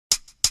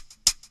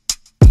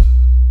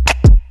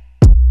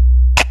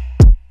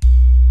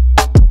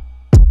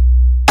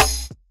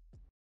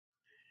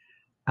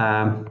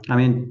I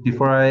mean,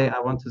 before I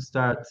want to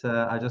start,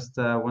 I just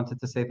wanted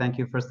to say thank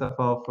you, first of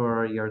all,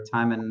 for your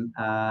time and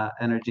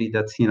energy.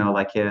 That's,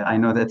 I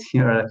know that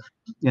you're,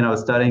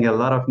 studying a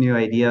lot of new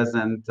ideas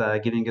and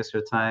giving us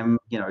your time.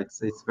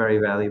 It's very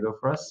valuable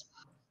for us.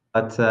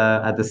 But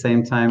at the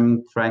same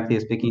time, frankly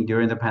speaking,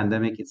 during the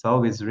pandemic, it's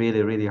always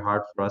really, really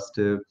hard for us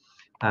to,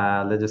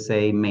 let's just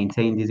say,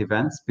 maintain these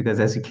events because,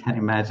 as you can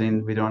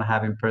imagine, we don't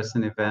have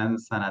in-person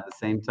events, and at the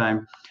same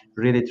time,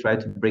 really try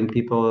to bring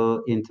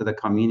people into the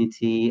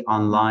community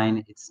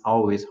online. It's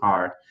always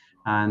hard.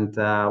 And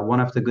one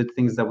of the good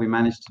things that we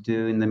managed to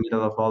do in the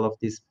middle of all of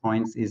these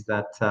points is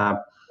that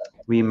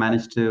we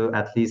managed to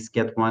at least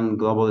get one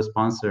global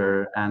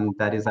sponsor, and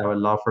that is our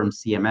law firm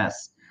CMS.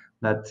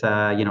 That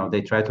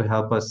they try to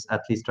help us,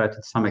 at least try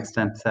to some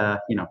extent,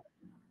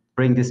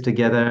 bring this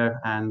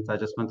together. And I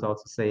just want to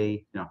also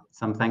say,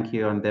 some thank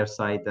you on their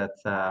side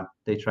that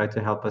they try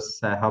to help us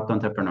help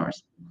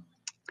entrepreneurs.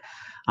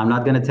 I'm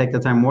not going to take the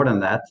time more than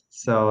that.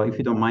 So if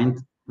you don't mind,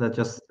 let's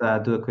just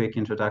do a quick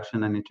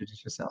introduction and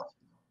introduce yourself.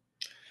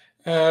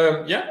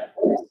 Yeah,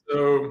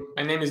 so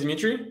my name is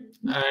Dmitry.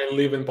 I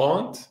live in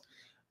Poland.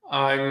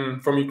 I'm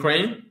from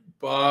Ukraine,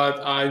 but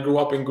I grew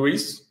up in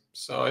Greece,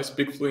 so I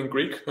speak fluent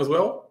Greek as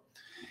well.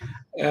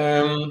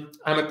 I'm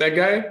a tech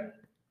guy,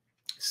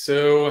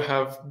 so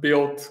have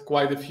built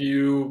quite a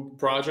few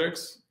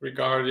projects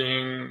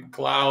regarding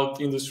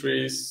cloud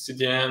industries,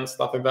 CDN,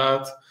 stuff like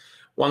that.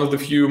 One of the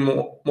few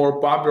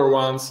more popular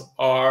ones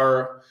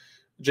are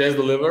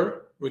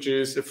jsDelivr, which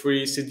is a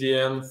free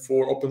CDN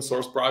for open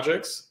source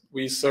projects.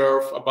 We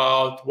serve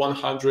about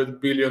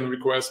 100 billion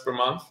requests per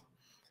month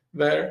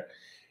there.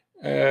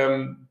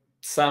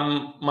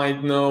 Some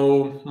might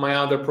know my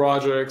other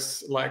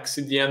projects like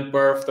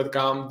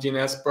cdnperf.com,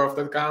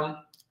 dnsperf.com.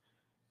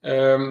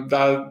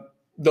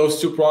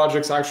 Those two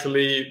projects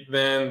actually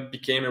then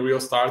became a real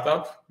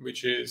startup,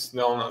 which is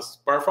known as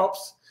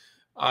PerfOps.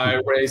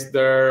 I raised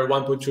there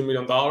 $1.2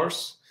 million,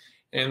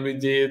 and we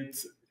did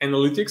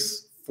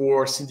analytics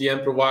for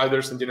CDN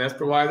providers and DNS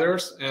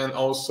providers, and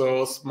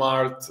also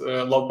smart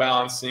load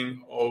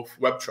balancing of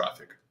web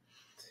traffic.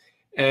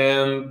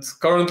 And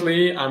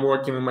currently, I'm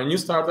working on my new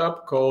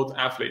startup called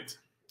appfleet,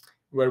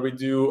 where we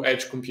do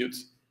edge compute.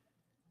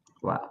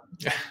 Wow.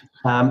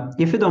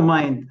 If you don't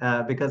mind,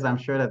 because I'm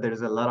sure that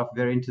there's a lot of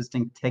very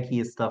interesting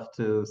techie stuff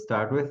to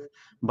start with,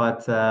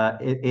 but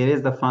it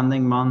is the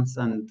funding months,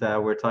 and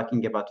we're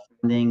talking about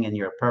funding, and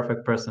you're a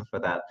perfect person for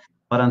that.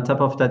 But on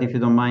top of that, if you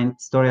don't mind,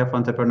 story of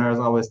entrepreneurs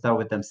always start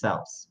with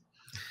themselves.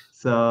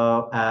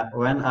 So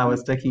when I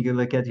was taking a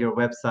look at your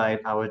website,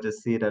 I would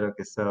just see that,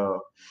 okay,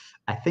 so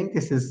I think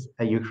this is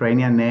a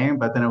Ukrainian name,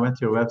 but then I went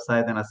to your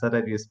website and I saw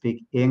that you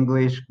speak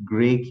English,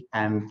 Greek,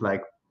 and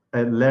like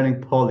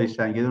learning Polish,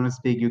 and you don't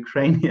speak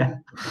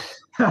Ukrainian.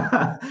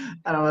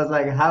 And I was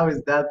like, how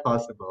is that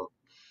possible?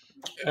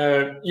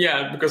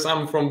 Yeah, because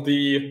I'm from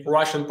the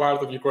Russian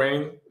part of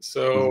Ukraine.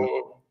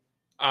 So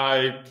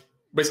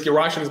basically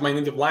Russian is my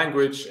native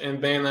language.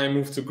 And then I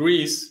moved to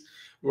Greece,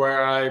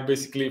 where I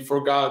basically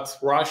forgot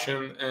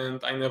Russian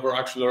and I never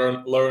actually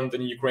learned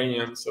any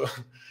Ukrainian. So.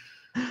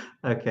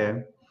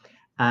 Okay.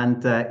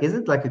 And is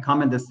it like a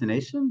common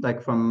destination,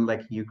 like from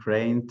like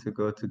Ukraine to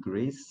go to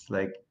Greece?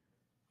 Like,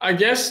 I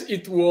guess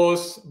it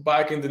was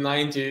back in the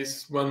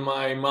 90s when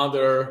my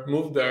mother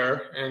moved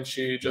there and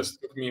she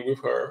just took me with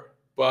her.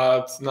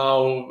 But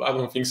now I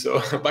don't think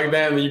so. Back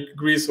then,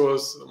 Greece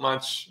was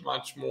much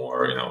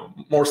more,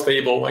 more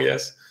stable, I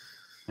guess.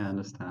 I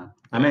understand.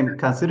 I mean,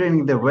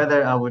 considering the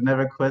weather, I would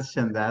never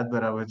question that,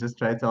 but I would just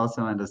try to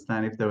also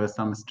understand if there were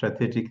some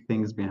strategic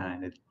things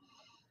behind it.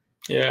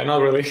 Yeah,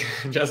 not really.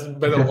 Just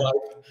better life.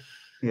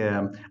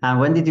 Yeah. And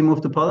when did you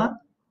move to Poland?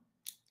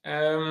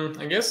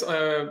 I guess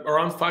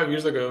around 5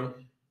 years ago.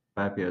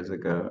 5 years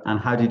ago. And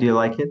how did you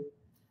like it?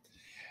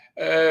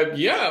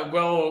 Yeah,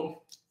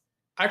 well,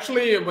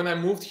 actually, when I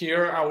moved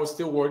here, I was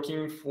still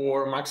working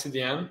for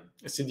MaxCDN,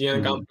 a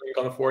CDN company in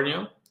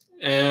California.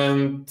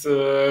 And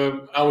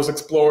I was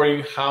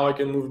exploring how I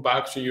can move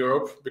back to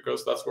Europe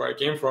because that's where I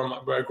came from,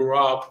 where I grew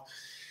up.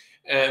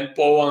 And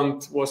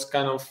Poland was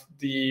kind of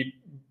the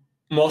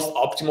most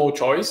optimal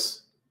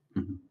choice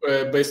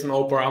based on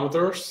all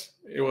parameters.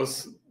 It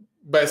was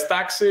best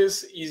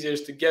taxes,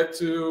 easiest to get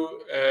to,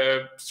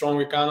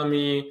 strong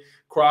economy.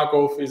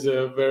 Krakow is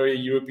a very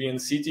European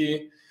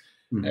city.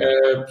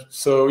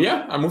 So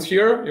yeah, I moved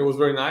here. It was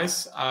very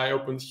nice. I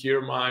opened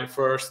here my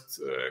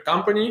first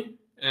company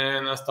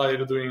and I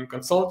started doing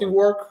consulting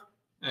work.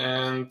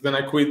 And then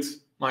I quit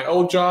my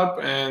old job.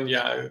 And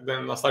yeah,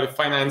 then I started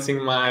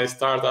financing my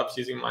startups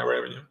using my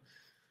revenue.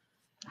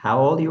 How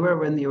old you were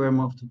when you were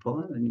moved to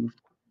Poland? When you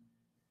moved?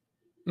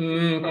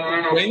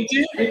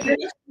 20.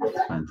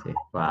 20.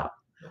 Wow.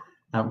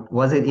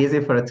 Was it easy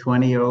for a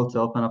 20-year-old to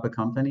open up a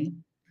company?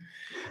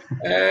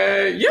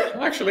 Yeah,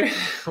 actually,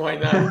 why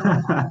not?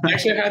 I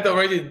actually had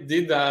already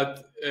did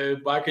that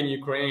back in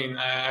Ukraine.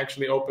 I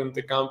actually opened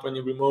the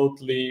company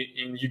remotely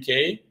in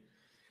UK.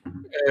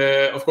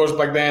 Of course,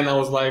 back then I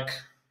was like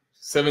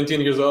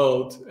 17 years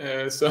old,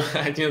 so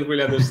I didn't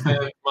really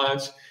understand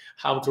much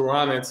how to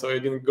run it, so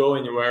it didn't go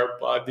anywhere.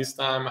 But this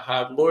time I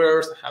had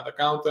lawyers, I had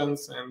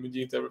accountants, and we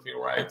did everything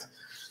right.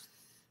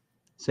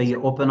 So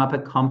you opened up a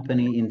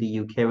company in the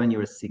UK when you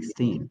were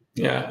 16?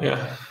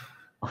 Yeah.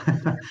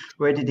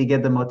 Where did you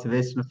get the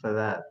motivation for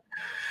that?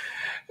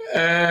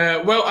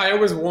 Well, I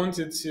always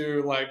wanted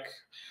to like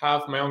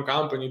have my own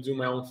company, do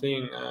my own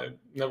thing. I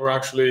never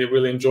actually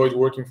really enjoyed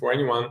working for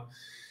anyone.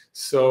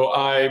 So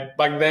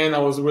back then I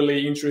was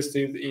really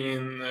interested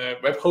in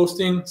web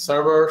hosting,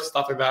 server,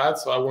 stuff like that.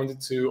 So I wanted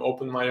to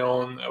open my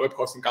own web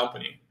hosting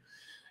company.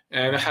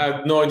 And I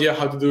had no idea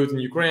how to do it in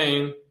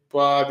Ukraine,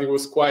 but it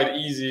was quite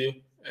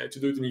easy to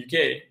do it in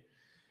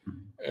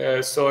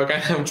UK. So I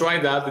kind of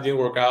tried that. It didn't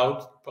work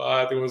out,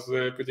 but it was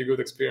a pretty good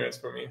experience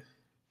for me.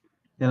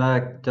 You know,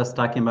 like just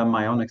talking about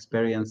my own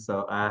experience.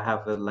 So I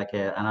have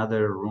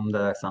another room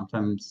that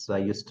sometimes I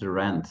used to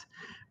rent.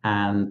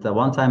 And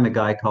one time a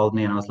guy called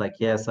me and I was like,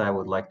 yes, I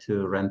would like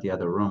to rent the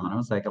other room. And I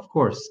was like, of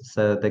course.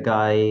 So the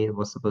guy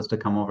was supposed to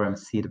come over and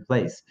see the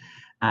place.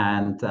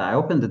 And I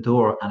opened the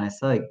door and I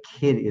saw a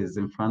kid is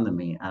in front of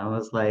me. And I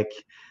was like,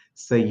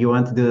 so you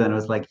want to do that? And I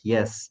was like,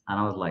 yes. And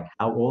I was like,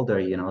 how old are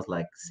you? And I was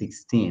like,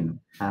 16.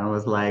 And I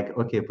was like,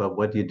 okay, but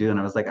what do you do? And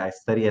I was like, I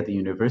study at the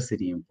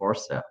university in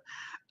Warsaw.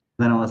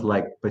 Then I was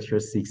like, but you're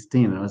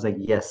 16. And I was like,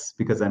 yes,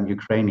 because I'm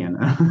Ukrainian.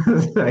 I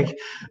was like,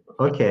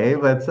 okay,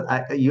 but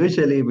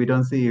usually we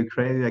don't see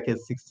Ukraine like a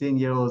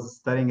 16-year-old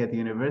studying at the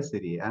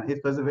university. And it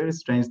was a very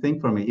strange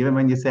thing for me. Even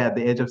when you say at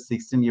the age of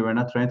 16, you were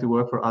not trying to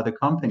work for other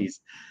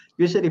companies.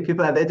 Usually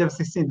people at the age of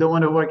 16 don't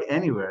want to work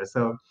anywhere.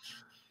 So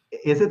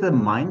is it a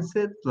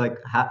mindset? Like,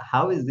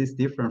 how is this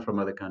different from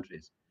other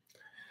countries?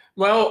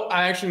 Well,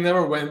 I actually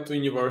never went to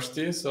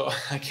university, so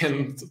I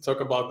can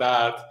talk about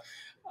that.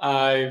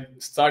 I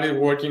started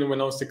working when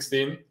I was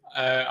 16.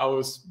 I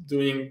was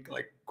doing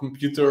like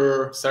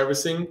computer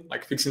servicing,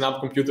 like fixing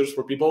up computers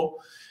for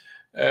people.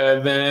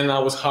 Then I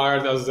was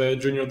hired as a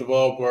junior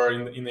developer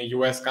in a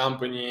US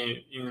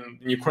company in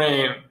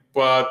Ukraine.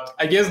 But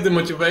I guess the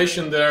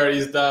motivation there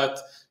is that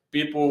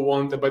people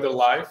want a better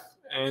life,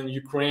 and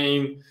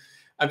Ukraine,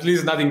 at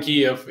least not in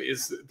Kiev,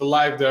 is the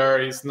life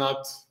there is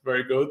not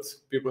very good.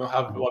 People don't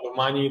have a lot of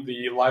money.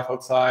 The life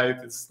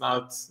outside is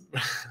not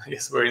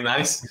it's very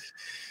nice.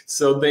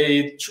 So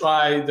they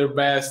try their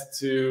best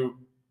to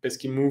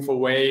basically move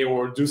away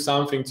or do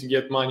something to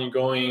get money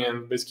going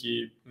and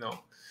basically,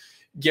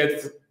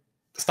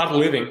 start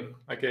living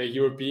like a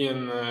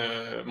European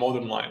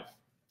modern life.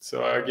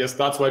 So I guess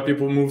that's why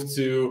people move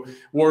to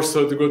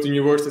Warsaw to go to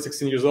university at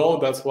 16 years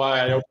old. That's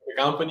why I opened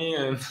the company,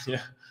 and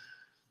yeah.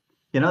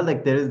 You know,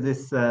 like there is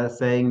this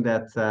saying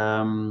that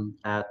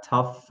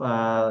tough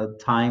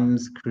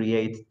times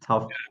create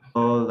tough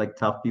people, like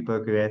tough people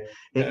create.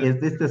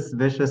 Is this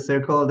vicious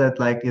circle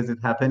that like, is it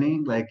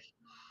happening? Like,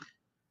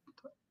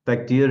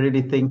 do you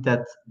really think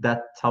that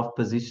that tough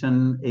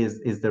position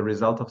is the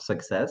result of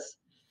success?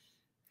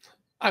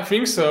 I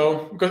think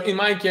so, because in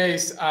my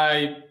case,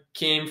 I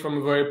came from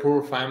a very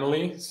poor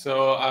family,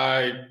 so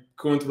I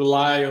couldn't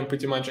rely on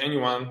pretty much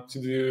anyone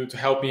to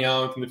help me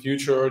out in the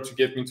future, to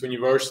get me to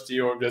university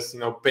or just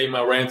pay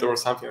my rent or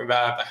something like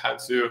that. I had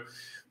to,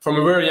 from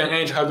a very young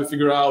age, had to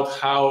figure out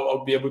how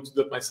I'll be able to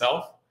do it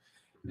myself.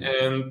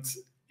 And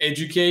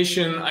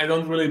education, I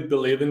don't really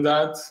believe in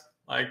that,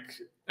 like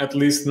at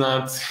least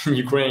not in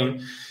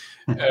Ukraine.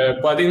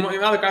 But in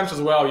other countries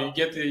as well, you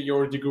get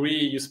your degree,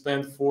 you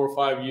spend 4 or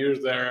 5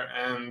 years there,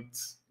 and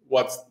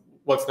what's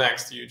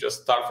next? You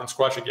just start from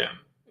scratch again.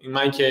 In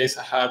my case,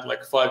 I had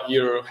like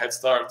 5-year head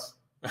start.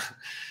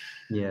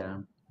 Yeah.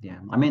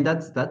 I mean,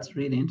 that's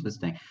really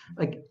interesting.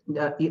 Like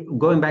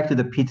going back to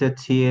the Peter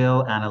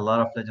Thiel and a lot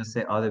of, let's just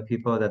say, other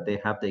people that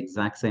they have the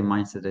exact same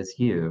mindset as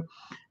you.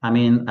 I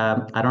mean,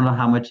 I don't know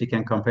how much you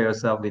can compare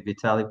yourself with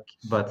Vitalik,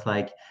 but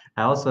like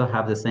I also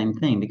have the same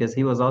thing because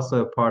he was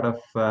also a part of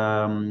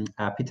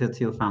Peter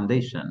Thiel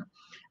Foundation.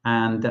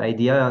 And the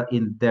idea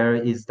in there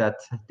is that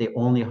they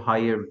only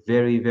hire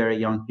very, very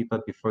young people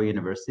before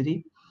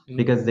university,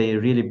 because they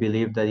really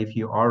believe that if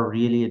you are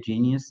really a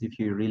genius, if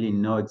you really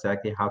know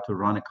exactly how to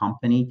run a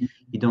company,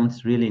 you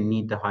don't really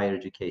need the higher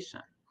education.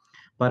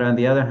 But on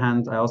the other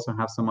hand, I also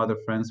have some other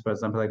friends, for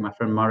example, like my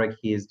friend Marek,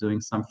 he is doing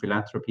some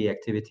philanthropy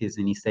activities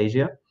in East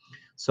Asia.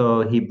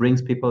 So he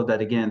brings people that,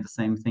 again, the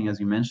same thing as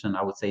you mentioned,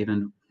 I would say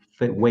even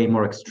way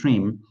more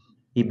extreme.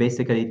 He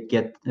basically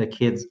get the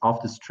kids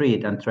off the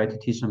street and try to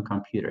teach them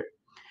computer.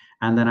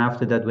 And then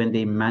after that, when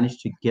they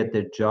manage to get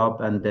their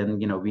job and then,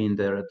 be in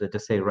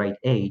the say right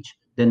age,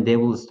 then they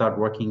will start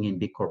working in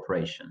big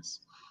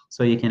corporations.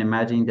 So you can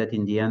imagine that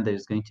in the end,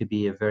 there's going to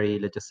be a very,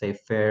 let's just say,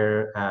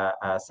 fair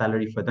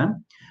salary for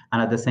them.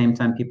 And at the same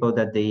time, people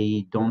that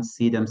they don't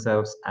see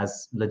themselves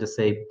as, let's just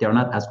say, they're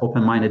not as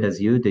open-minded as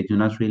you. They do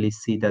not really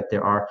see that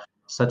there are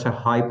such a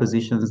high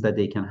positions that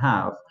they can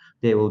have.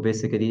 They will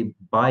basically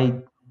buy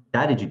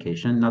that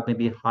education, not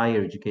maybe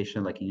higher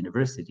education like a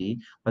university,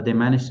 but they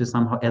manage to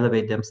somehow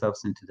elevate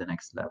themselves into the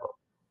next level.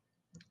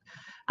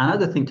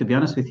 Another thing, to be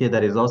honest with you,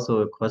 that is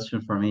also a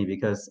question for me,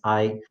 because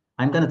I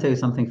I'm going to tell you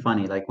something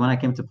funny. Like when I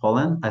came to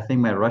Poland, I think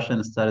my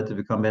Russian started to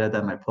become better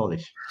than my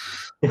Polish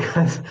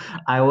because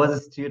I was a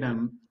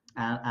student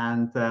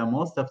and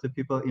most of the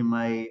people in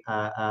my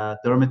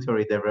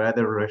dormitory, they were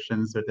either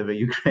Russians or they were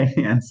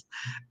Ukrainians.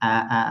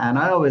 And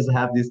I always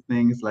have these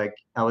things like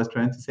I was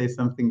trying to say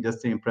something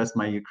just to impress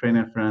my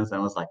Ukrainian friends. I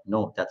was like,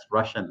 no, that's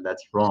Russian,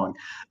 that's wrong.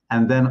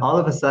 And then all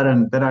of a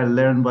sudden, then I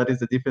learned what is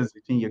the difference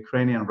between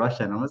Ukrainian and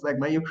Russian. I was like,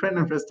 my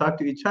Ukrainian friends talk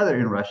to each other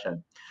in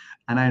Russian.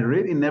 And I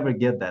really never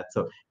get that.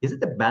 So is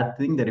it a bad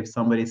thing that if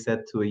somebody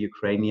said to a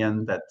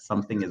Ukrainian that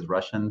something is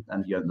Russian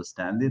and you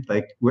understand it?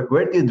 Like,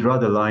 where do you draw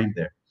the line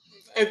there?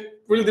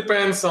 It really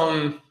depends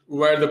on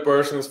where the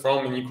person is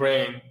from in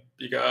Ukraine,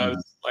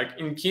 because like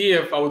in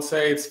Kiev, I would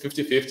say it's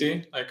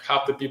 50-50. Like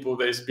half the people,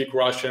 they speak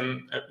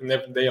Russian in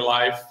everyday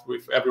life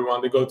with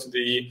everyone. They go to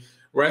the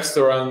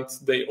restaurant,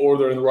 they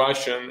order in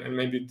Russian, and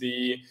maybe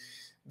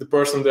the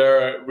person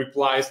there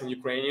replies in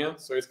Ukrainian.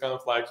 So it's kind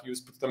of like you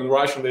speak to them in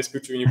Russian, they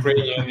speak to you in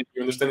Ukrainian, and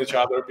you understand each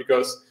other,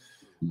 because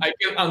I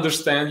can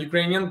understand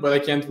Ukrainian, but I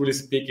can't really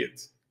speak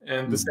it.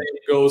 And the same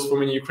goes for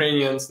many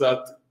Ukrainians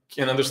that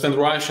can understand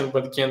Russian,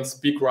 but can't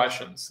speak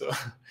Russian. So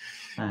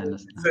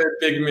it's a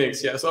big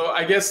mix, yeah. So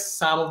I guess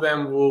some of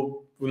them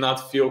will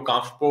not feel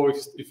comfortable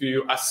if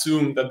you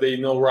assume that they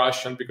know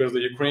Russian because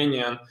they're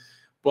Ukrainian,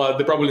 but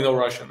they probably know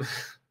Russian.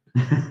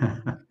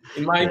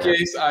 In my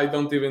case, I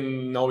don't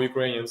even know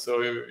Ukrainian,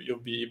 so you'll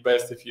be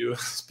best if you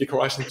speak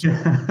Russian.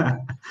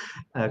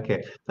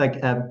 Okay.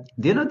 Like,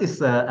 do you know this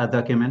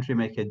documentary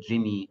maker,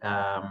 Jimmy?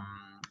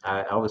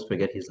 I always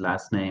forget his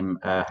last name.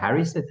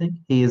 Harris, I think.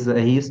 He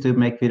used to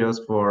make videos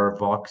for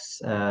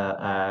Vox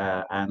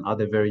and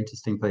other very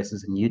interesting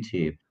places in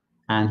YouTube.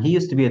 And he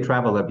used to be a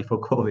traveler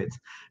before COVID.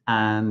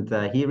 And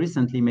he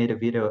recently made a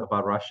video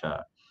about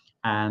Russia.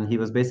 And he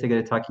was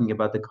basically talking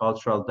about the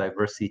cultural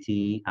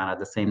diversity and at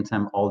the same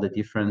time all the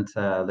different,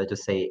 let's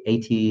just say,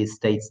 80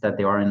 states that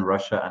there are in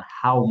Russia and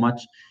how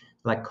much,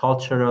 like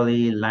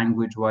culturally,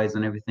 language-wise,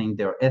 and everything,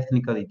 they're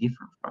ethnically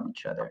different from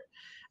each other.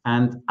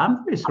 And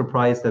I'm very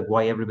surprised at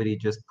why everybody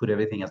just put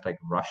everything as like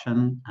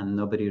Russian and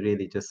nobody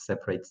really just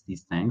separates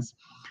these things.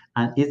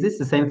 And is this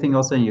the same thing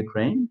also in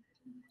Ukraine?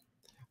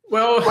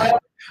 Well,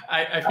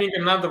 I think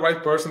I'm not the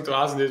right person to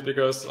ask this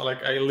because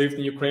like I lived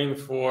in Ukraine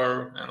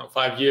for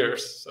 5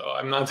 years, so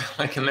I'm not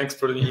like an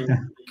expert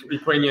in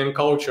Ukrainian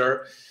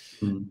culture.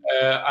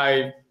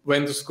 I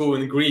went to school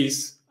in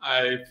Greece.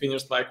 I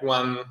finished like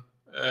one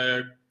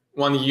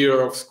year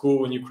of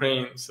school in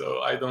Ukraine, so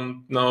I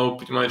don't know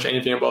pretty much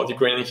anything about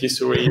Ukrainian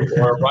history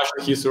or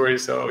Russian history.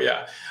 So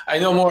yeah, I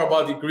know more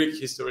about the Greek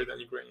history than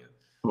Ukrainian.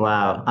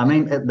 Wow. I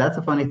mean, that's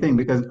a funny thing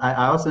because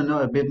I also know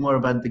a bit more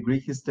about the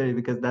Greek history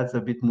because that's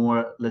a bit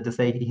more, let's just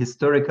say,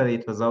 historically,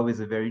 it was always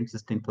a very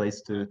interesting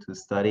place to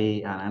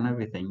study and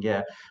everything.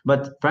 Yeah.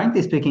 But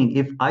frankly speaking,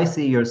 if I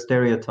see your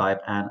stereotype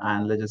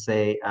and let's just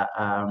say,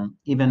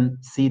 even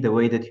see the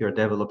way that you're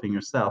developing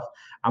yourself,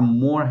 I'm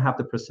more have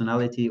the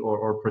personality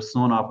or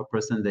persona of a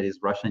person that is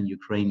Russian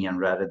Ukrainian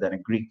rather than a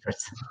Greek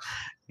person,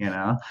 you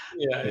know?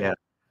 Yeah.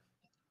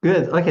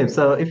 Good. Okay.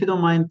 So if you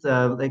don't mind,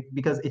 like,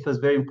 because it was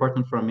very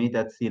important for me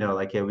that,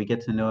 like we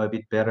get to know a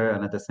bit better.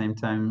 And at the same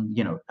time,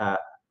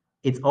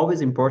 it's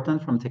always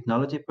important from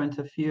technology point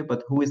of view,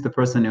 but who is the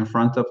person in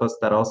front of us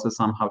that also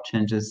somehow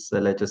changes,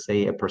 let's just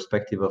say, a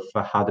perspective of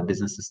how the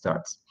business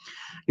starts.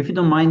 If you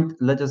don't mind,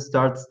 let's just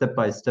start step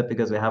by step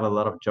because we have a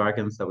lot of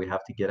jargons that we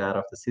have to get out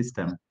of the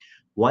system.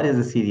 What is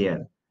a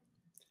CDN?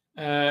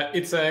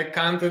 It's a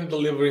content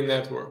delivery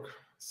network.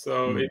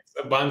 So it's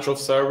a bunch of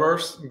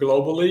servers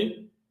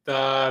globally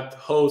that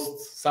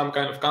hosts some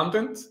kind of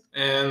content.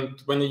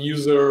 And when a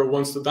user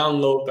wants to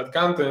download that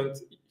content,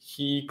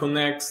 he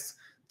connects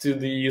to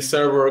the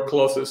server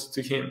closest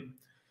to him.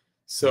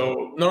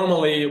 So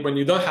normally when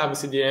you don't have a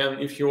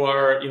CDN, if you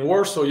are in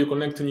Warsaw, you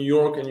connect to New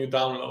York and you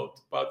download.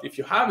 But if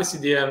you have a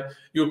CDN,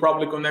 you'll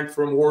probably connect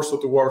from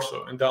Warsaw to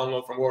Warsaw and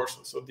download from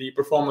Warsaw. So the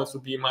performance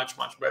would be much,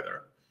 much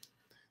better.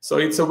 So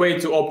it's a way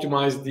to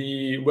optimize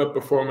the web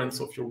performance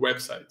of your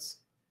websites.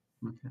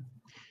 Okay.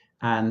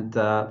 And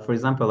for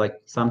example,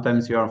 like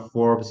sometimes you're on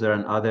Forbes or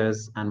on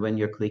others, and when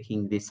you're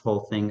clicking this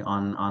whole thing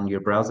on your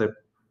browser,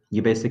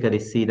 you basically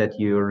see that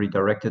you're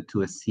redirected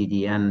to a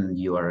CDN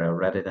URL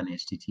rather than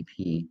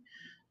HTTP.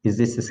 Is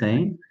this the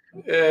same?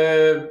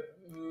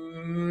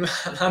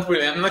 Not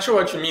really. I'm not sure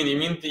what you mean. You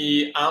mean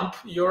the AMP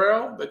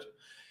URL?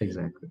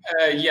 Exactly.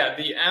 Yeah,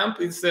 the AMP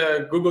is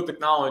a Google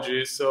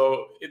technology,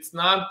 so it's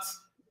not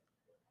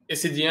a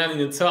CDN in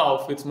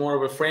itself. It's more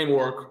of a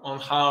framework on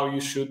how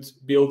you should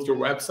build your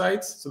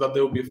websites so that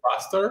they will be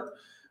faster.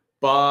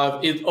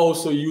 But it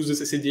also uses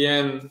a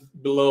CDN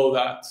below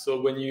that. So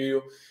when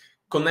you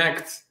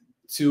connect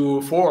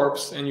to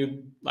Forbes and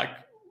you like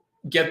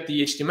get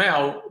the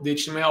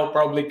HTML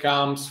probably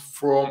comes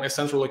from a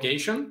central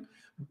location,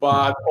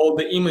 but all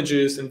the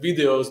images and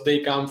videos, they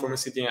come from a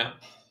CDN.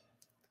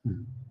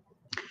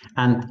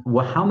 And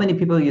how many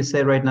people you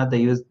say right now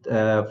they used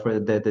for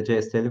the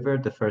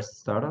jsDelivr, the first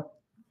startup?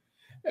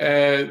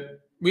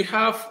 We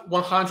have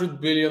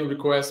 100 billion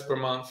requests per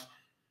month.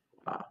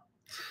 Wow.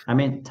 I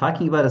mean,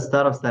 talking about the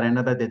startups that I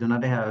know that they do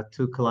not have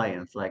two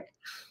clients, like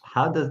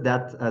how does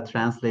that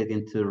translate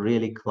into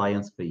really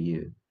clients for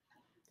you?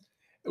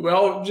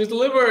 Well,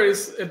 jsDelivr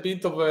is a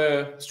bit of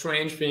a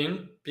strange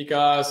thing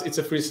because it's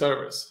a free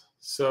service.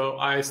 So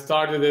I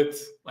started it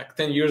like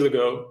 10 years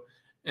ago,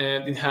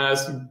 and it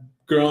has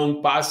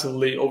grown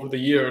passively over the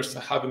years.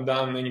 I haven't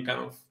done any kind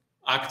of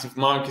active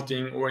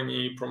marketing or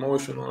any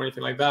promotion or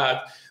anything like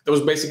that. There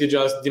was basically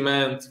just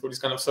demand for this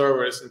kind of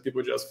service, and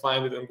people just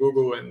find it on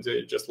Google and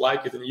they just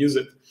like it and use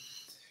it.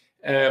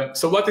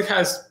 So what it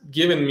has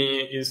given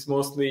me is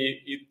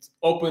mostly it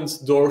opens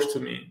doors to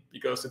me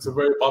because it's a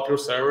very popular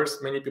service.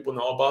 Many people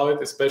know about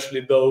it,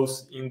 especially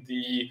those in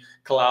the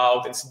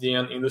cloud and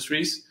CDN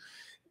industries.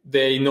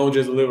 They know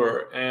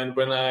jsDelivr, and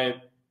when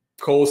I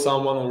call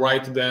someone or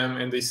write to them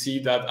and they see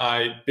that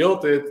I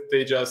built it,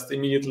 they just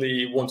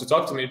immediately want to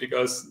talk to me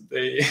because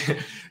they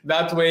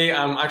that way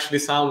I'm actually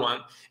someone.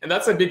 And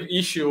that's a big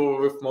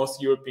issue with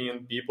most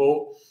European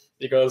people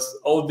because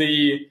all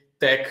the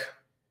tech,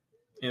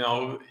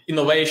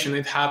 innovation,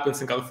 it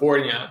happens in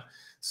California.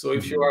 So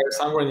if you are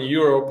somewhere in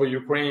Europe or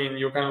Ukraine,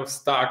 you're kind of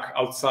stuck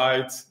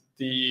outside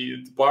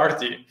the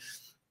party.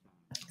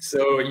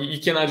 So you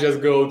cannot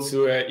just go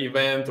to an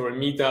event or a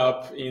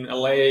meetup in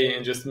LA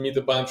and just meet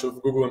a bunch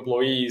of Google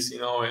employees,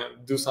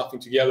 and do something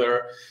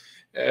together.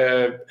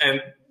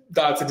 And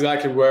that's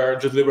exactly where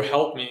jsDelivr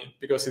helped me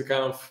because it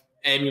kind of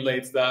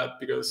emulates that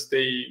because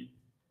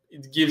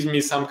it gives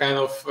me some kind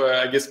of,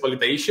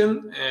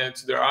 validation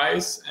to their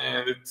eyes,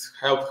 and it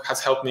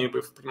has helped me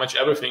with pretty much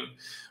everything.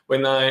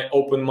 When I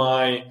open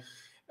my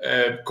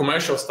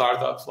commercial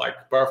startups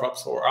like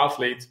PerfOps or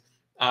appfleet,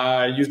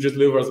 I use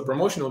jsDelivr as a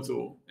promotional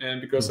tool,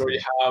 and because I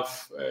already have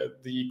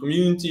the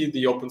community,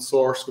 the open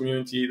source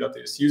community that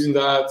is using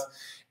that,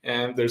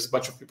 and there's a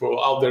bunch of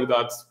people out there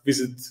that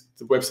visit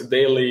the website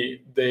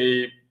daily,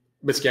 they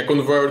basically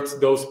convert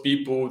those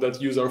people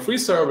that use our free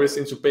service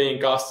into paying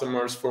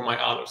customers for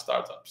my other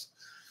startups.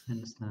 I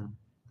understand.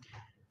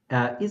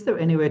 Is there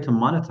any way to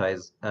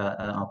monetize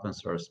an open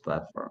source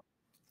platform?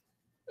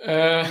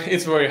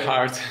 It's very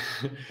hard.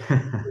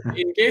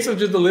 In case of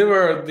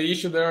jsDelivr, the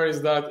issue there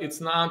is that it's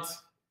not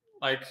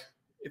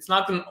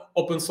an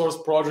open source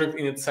project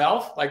in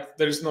itself. Like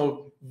there is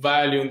no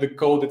value in the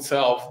code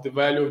itself. The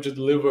value of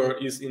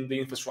jsDelivr is in the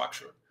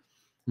infrastructure.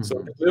 So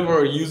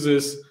jsDelivr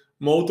uses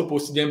multiple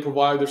CDN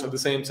providers at the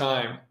same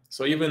time.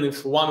 So even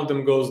if one of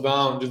them goes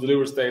down,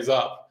 jsDelivr stays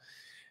up.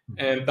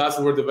 And that's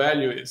where the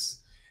value is.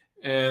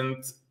 And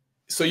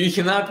so you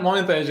cannot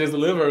monetize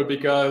jsDelivr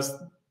because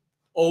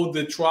all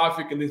the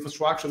traffic and the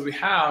infrastructure we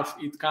have,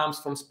 it comes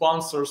from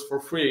sponsors for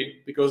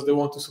free because they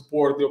want to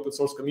support the open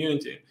source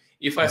community.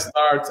 If I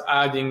start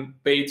adding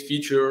paid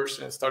features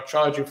and start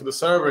charging for the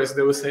service,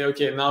 they will say,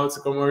 okay, now it's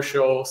a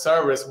commercial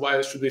service.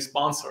 Why should they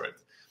sponsor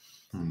it?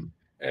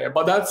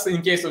 But that's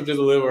in case of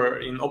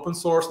jsDelivr. In open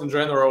source in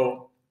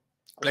general,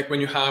 like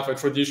when you have a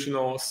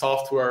traditional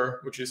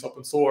software, which is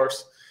open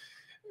source,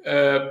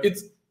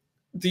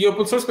 the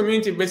open source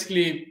community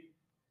basically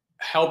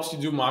helps you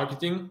do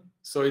marketing.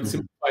 So it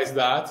simplifies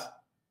that,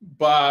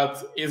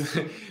 but it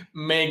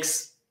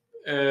makes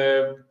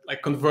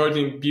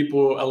converting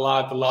people a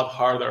lot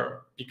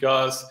harder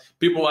because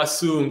people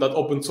assume that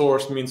open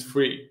source means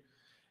free.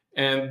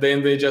 And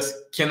then they just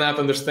cannot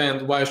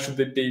understand why should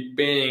they be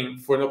paying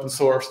for an open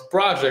source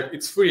project.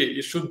 It's free.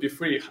 It should be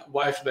free.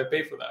 Why should I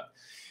pay for that?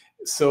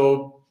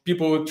 So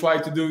people try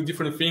to do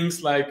different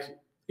things like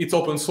it's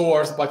open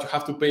source, but you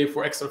have to pay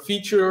for extra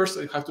features.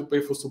 You have to pay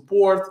for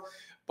support.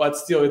 But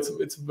still,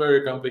 it's a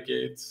very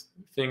complicated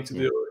thing to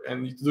do,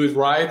 and you do it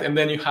right. And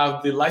then you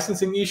have the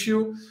licensing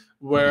issue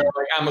where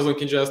like Amazon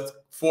can just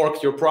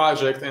fork your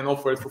project and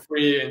offer it for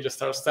free and just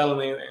start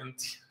selling it. And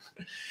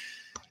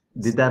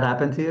did that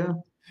happen to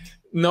you?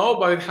 No,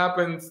 but it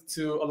happened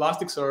to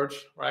Elasticsearch,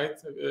 right?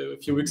 A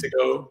few weeks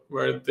ago,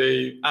 where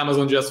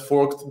Amazon just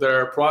forked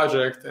their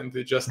project and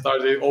they just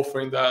started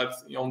offering that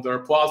on their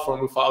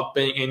platform without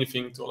paying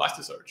anything to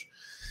Elasticsearch.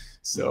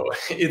 So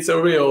it's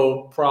a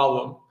real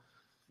problem.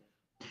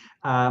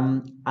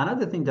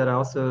 Another thing that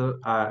also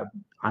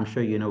I'm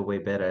sure you know way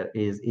better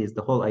is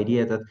the whole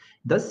idea that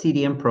does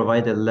CDN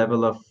provide a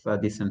level of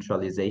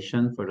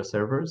decentralization for the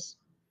servers?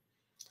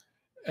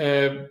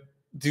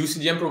 Do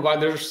CDN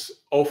providers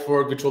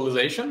offer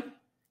virtualization?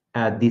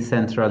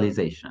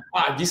 Decentralization.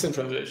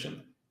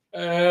 Decentralization.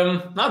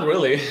 Not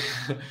really,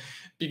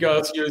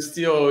 because you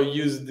still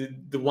use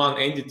the one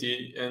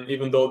entity, and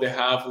even though they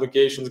have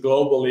locations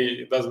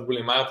globally, it doesn't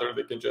really matter.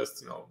 They can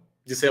just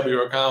disable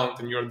your account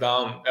and you're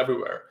down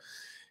everywhere.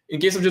 In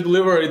case of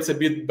jsDelivr, it's a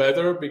bit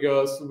better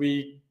because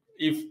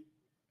if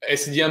a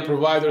CDN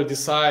provider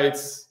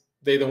decides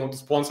they don't want to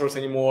sponsor us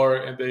anymore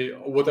and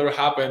whatever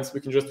happens,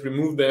 we can just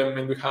remove them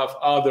and we have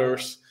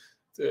others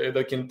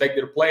that can take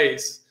their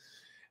place.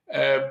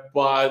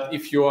 But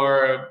if you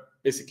are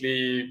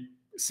basically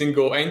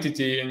single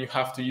entity and you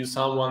have to use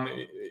someone,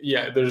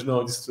 there's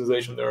no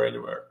decentralization there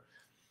anywhere.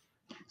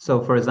 So,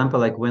 for example,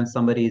 like when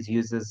somebody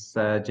uses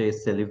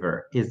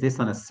jsDelivr, is this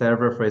on a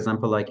server, for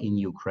example, like in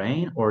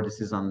Ukraine, or this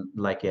is on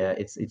like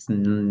it's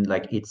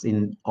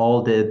in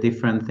all the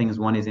different things?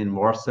 One is in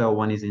Warsaw,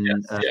 one is in.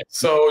 Yes.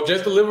 So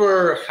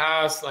jsDelivr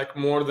has like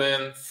more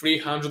than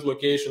 300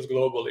 locations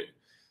globally.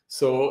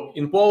 So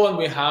in Poland,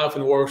 we have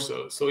in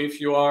Warsaw. So if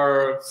you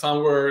are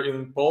somewhere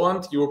in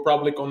Poland, you will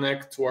probably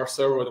connect to our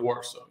server in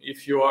Warsaw.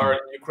 If you are in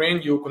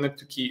Ukraine, you connect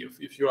to Kyiv.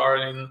 If you are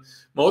in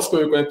Moscow,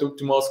 you connect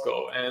to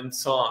Moscow, and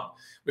so on.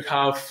 We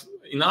have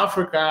in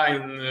Africa,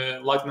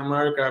 in Latin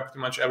America, pretty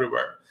much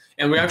everywhere.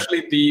 And we're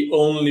actually the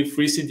only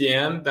free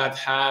CDN that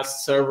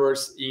has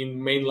servers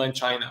in mainland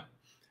China.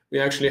 We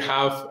actually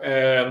have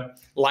a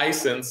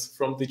license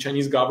from the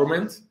Chinese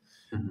government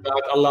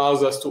that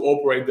allows us to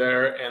operate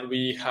there, and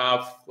we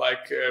have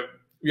like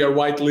we are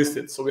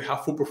whitelisted, so we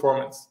have full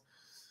performance.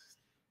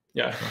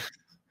 Yeah.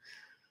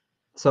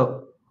 So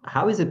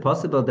how is it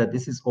possible that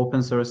this is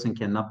open source and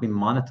cannot be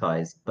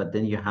monetized, but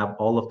then you have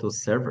all of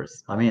those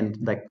servers? I mean,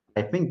 like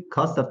I think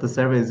cost of the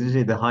server is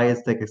usually the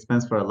highest tech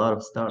expense for a lot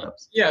of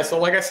startups. Yeah. So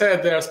like I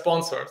said, they are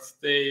sponsored.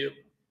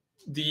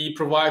 The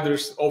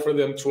providers offer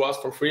them to us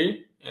for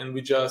free, and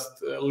we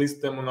just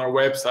list them on our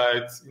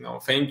website. You know,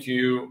 thank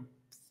you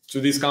to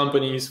these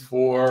companies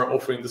for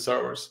offering the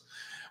servers.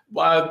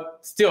 But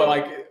still,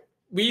 like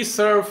we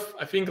serve,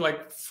 I think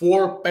like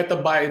 4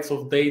 petabytes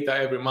of data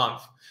every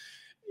month.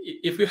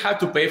 If we had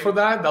to pay for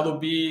that, that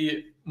would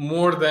be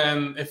more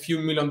than a few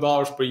 $1 million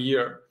per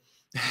year.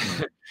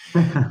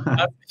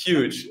 That's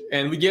huge.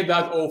 And we get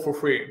that all for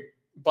free.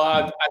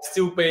 But I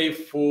still pay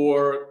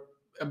for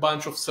a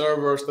bunch of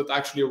servers that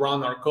actually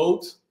run our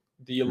code,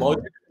 the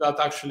logic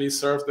that actually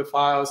serves the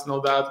files, know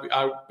that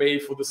I pay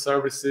for the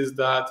services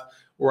that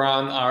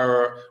run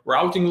our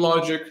routing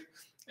logic,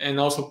 and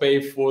also pay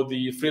for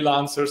the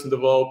freelancers and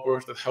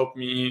developers that help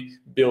me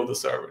build the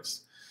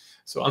service.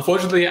 So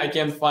unfortunately, I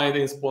can't find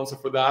any sponsor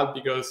for that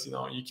because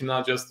you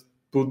cannot just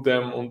put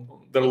them on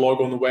their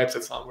logo on the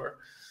website somewhere.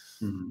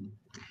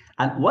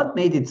 And what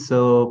made it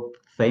so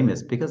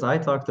famous? Because I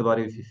talked about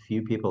it with a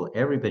few people,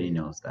 everybody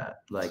knows that.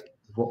 Like,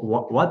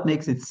 what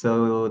makes it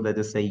so, let's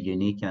just say,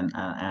 unique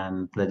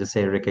and let's just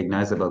say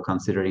recognizable,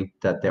 considering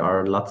that there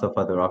are lots of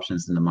other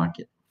options in the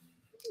market?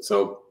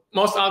 So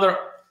most other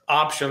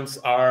options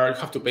are you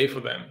have to pay for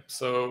them.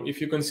 So if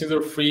you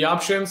consider free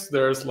options,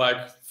 there's like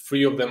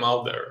 3 of them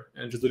out there,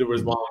 and jsDelivr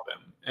is one of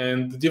them.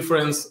 And the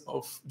difference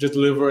of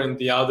jsDelivr and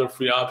the other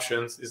free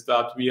options is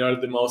that we are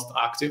the most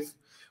active.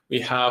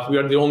 We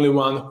are the only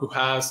one who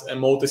has a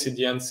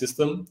multi-CDN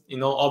system.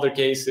 In all other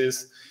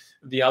cases,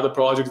 the other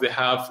projects, they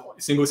have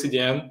a single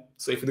CDN.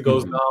 So if it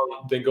goes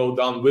down, they go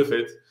down with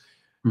it.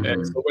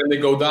 And so when they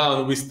go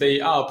down, we stay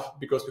up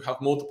because we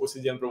have multiple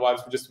CDN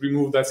providers. We just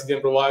remove that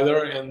CDN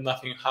provider and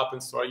nothing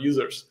happens to our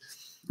users.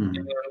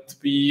 And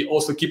we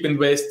also keep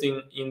investing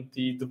in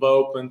the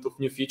development of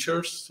new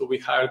features. So we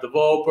hire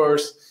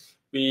developers.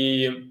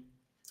 We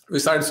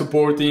started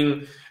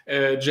supporting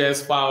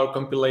JS file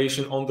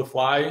compilation on the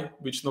fly,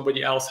 which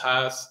nobody else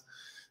has.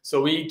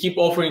 So we keep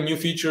offering new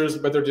features,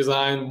 better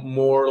design,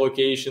 more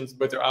locations,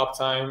 better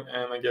uptime.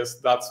 And I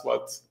guess that's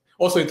what...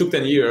 Also, it took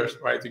 10 years,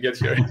 right, to get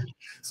here.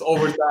 So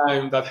over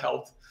time, that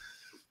helped.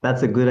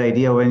 That's a good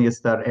idea. When you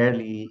start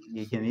early,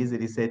 you can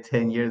easily say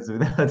 10 years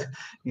without,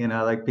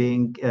 like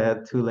being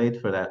too late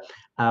for that.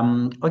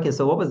 Okay,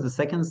 so what was the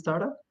second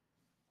startup?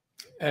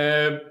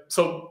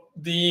 So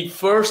the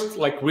first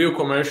like real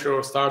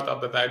commercial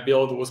startup that I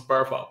built was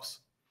PerfOps.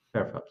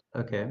 PerfOps,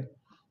 okay.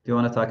 Do you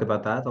want to talk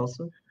about that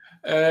also?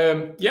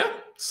 Yeah,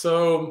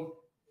 so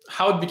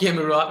how it became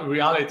a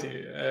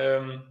reality.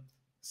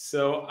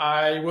 So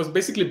I was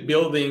basically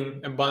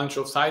building a bunch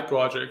of side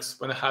projects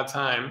when I had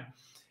time.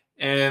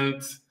 And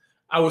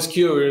I was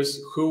curious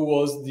who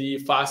was the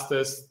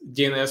fastest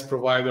DNS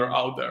provider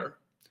out there.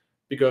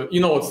 Because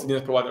you know what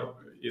DNS provider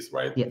is,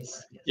 right?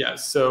 Yes. Yeah,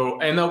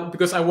 so, and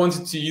because I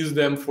wanted to use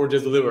them for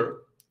jsDelivr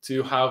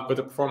to have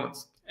better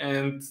performance.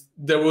 And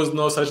there was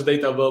no such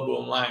data available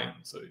online.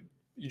 So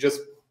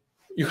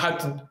you had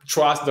to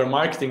trust their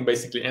marketing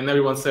basically, and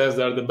everyone says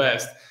they're the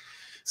best.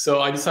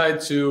 So I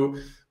decided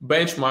to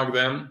benchmark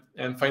them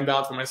and find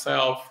out for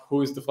myself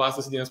who is the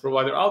fastest DNS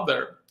provider out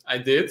there. I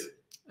did,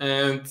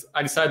 and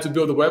I decided to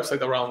build a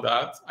website around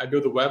that. I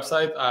built a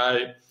website.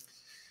 I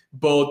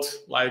bought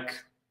like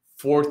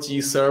 40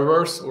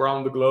 servers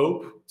around the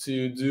globe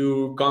to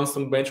do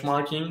constant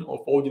benchmarking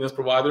of all DNS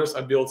providers.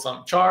 I built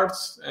some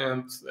charts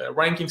and a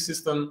ranking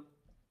system,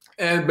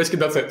 and basically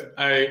that's it.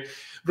 I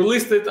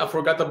released it. I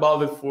forgot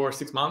about it for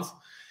 6 months,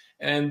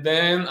 and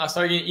then I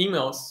started getting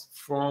emails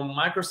from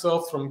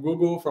Microsoft, from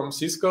Google, from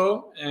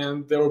Cisco,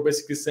 and they were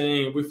basically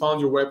saying, we found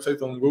your website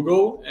on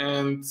Google,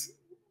 and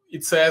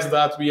it says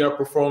that we are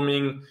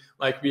performing,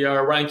 like we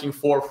are ranking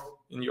 4th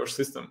in your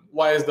system.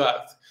 Why is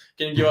that?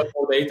 Can you give us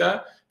more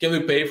data? Can we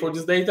pay for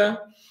this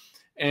data?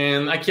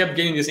 And I kept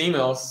getting these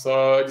emails,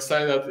 so I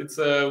decided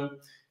that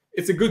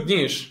it's a good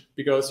niche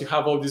because you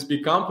have all these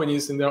big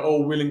companies and they're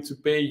all willing to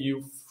pay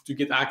you to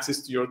get access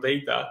to your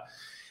data.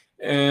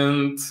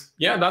 And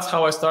yeah, that's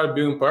how I started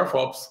building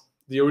PerfOps.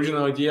 The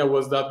original idea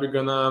was that we're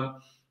gonna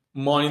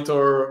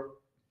monitor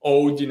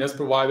all DNS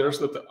providers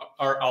that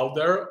are out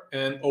there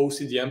and all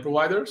CDN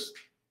providers.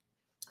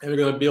 And we're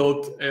going to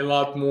build a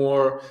lot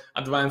more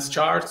advanced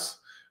charts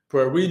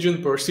per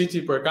region, per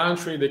city, per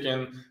country. They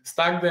can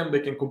stack them.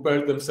 They can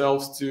compare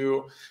themselves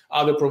to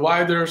other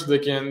providers. They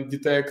can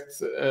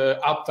detect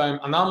uptime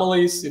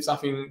anomalies if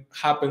something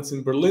happens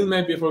in Berlin,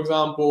 maybe, for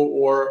example,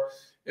 or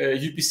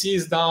UPC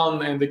is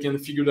down, and they can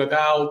figure that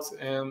out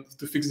and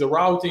to fix the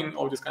routing,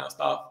 all this kind of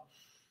stuff.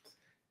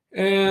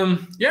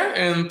 And yeah,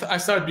 and I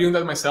started doing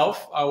that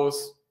myself. I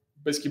was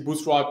basically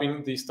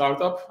bootstrapping the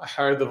startup. I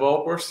hired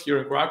developers here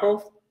in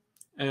Krakow,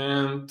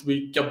 and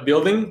we kept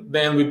building.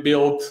 Then we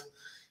built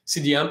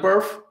CDN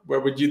Perf,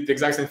 where we did the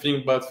exact same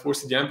thing, but for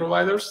CDN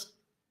providers.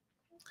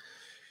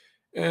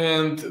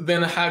 And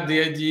then I had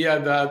the idea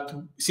that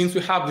since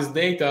we have this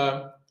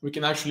data, we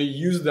can actually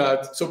use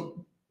that.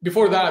 So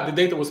before that, the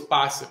data was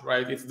passive,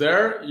 right? It's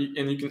there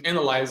and you can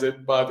analyze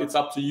it, but it's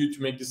up to you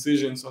to make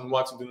decisions on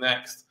what to do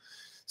next.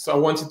 So I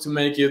wanted to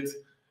make it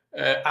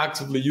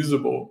actively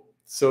usable.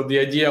 So the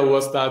idea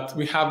was that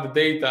we have the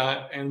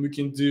data and we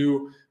can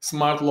do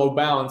smart load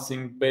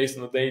balancing based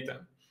on the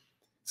data.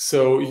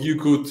 So you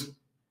could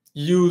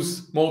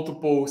use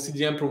multiple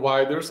CDN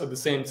providers at the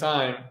same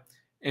time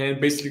and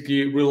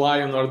basically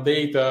rely on our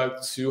data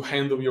to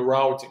handle your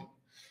routing.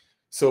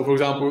 So for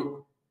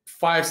example,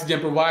 5 CDN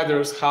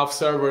providers have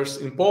servers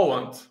in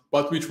Poland,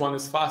 but which one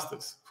is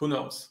fastest? Who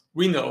knows?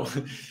 We know.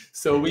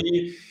 So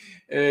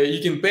you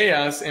can pay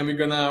us and we're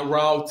gonna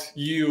route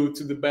you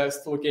to the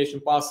best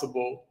location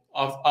possible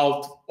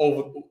out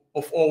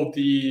of all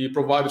the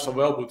providers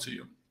available to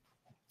you.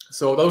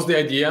 So that was the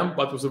idea,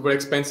 but it was a very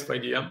expensive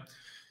idea.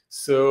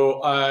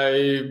 So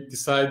I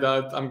decided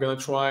that I'm gonna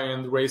try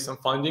and raise some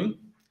funding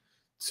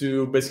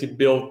to basically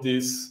build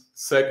this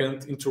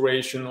second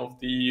iteration of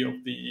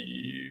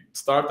the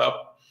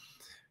startup.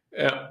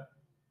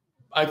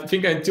 I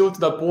think until to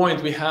that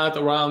point, we had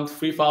around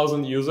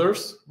 3,000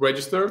 users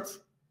registered,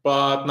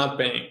 but not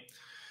paying.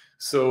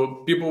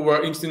 So people were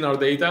interested in our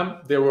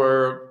data. They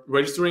were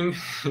registering.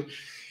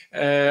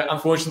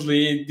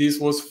 Unfortunately, this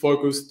was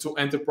focused to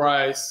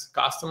enterprise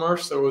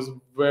customers, so it was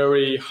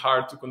very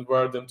hard to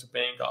convert them to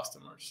paying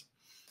customers.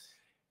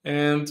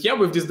 And yeah,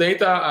 with this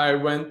data, I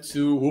went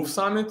to WOOF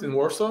Summit in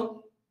Warsaw.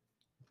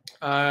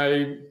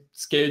 I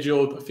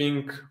scheduled, I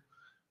think,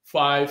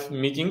 5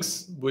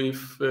 meetings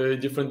with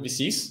different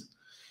VCs.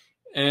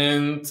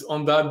 And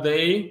on that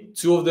day,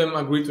 2 of them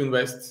agreed to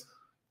invest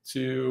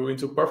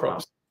into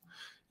PerfOps.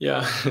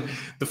 Yeah,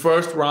 the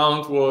first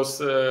round was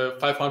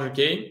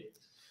 500K.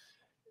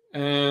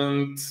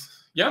 And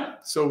yeah,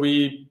 so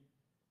we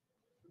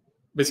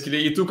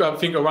basically, it took, I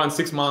think, around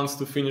 6 months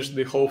to finish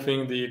the whole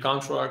thing, the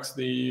contracts,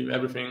 the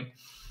everything.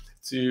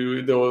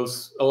 There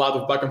was a lot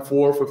of back and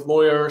forth with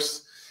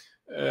lawyers,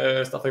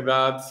 stuff like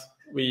that.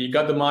 We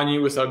got the money,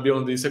 we started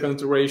building the second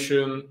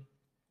iteration.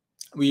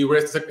 We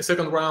raised a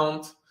second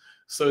round.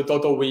 So in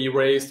total, we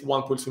raised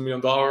 $1.2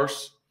 million.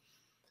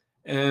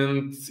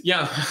 And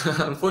yeah,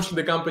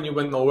 unfortunately, the company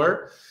went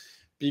nowhere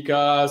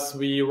because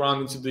we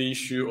ran into the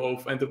issue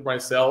of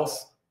enterprise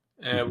sales,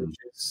 which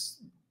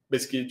is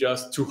basically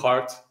just too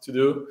hard to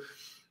do.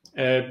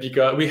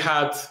 Because we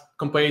had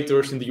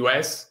competitors in the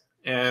US,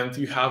 and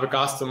you have a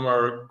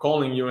customer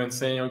calling you and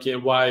saying, okay,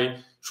 why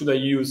should I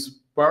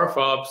use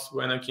PerfOps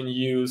when I can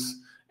use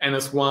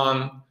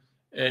NS1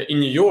 in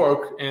New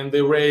York, and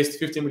they raised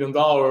 $50 million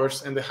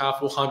and they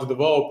have 100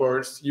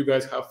 developers. You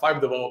guys have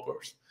 5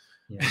 developers.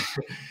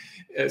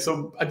 Yeah.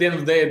 So at the end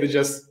of the day, they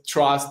just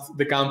trust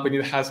the company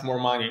that has more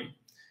money.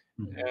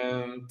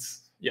 And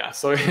yeah,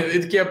 so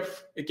it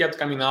kept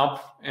coming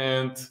up,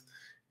 and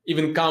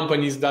even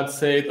companies that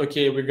said,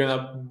 okay, we're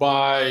gonna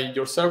buy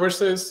your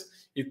services,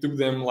 it took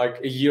them like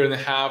a year and a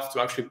half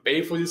to actually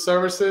pay for these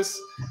services.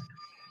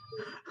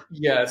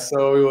 Yeah,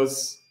 so it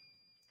was,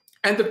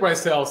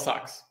 enterprise sales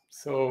sucks.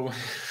 So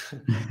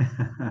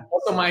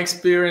also my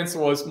experience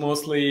was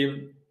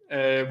mostly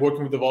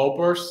working with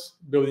developers,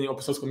 building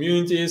open source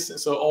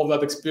communities. So all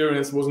that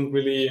experience wasn't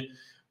really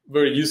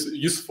very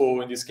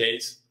useful in this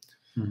case.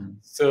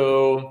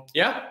 So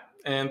yeah,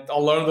 and I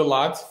learned a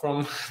lot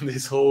from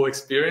this whole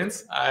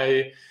experience.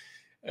 I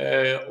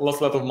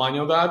lost a lot of money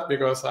on that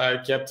because I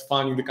kept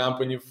funding the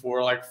company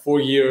for like 4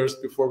 years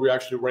before we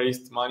actually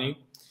raised money.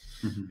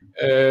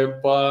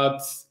 But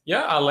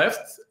yeah, I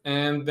left,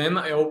 and then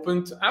I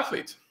opened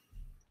appfleet.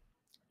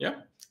 Yeah.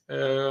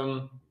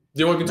 Do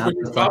you want me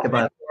to talk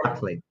about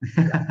appfleet?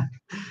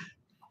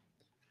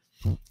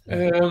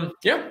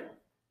 Yeah.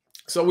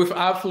 So with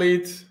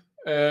appfleet,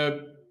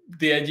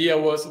 the idea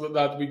was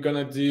that we're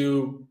gonna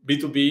do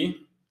B2B,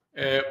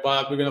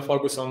 but we're gonna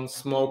focus on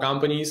small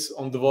companies,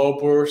 on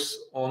developers,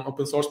 on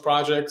open source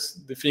projects,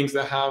 the things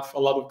that have a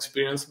lot of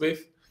experience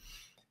with.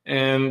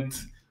 And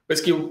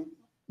basically,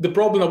 the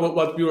problem about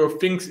what we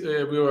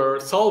were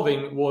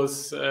solving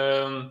was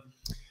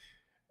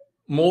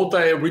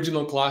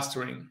multi-regional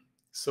clustering.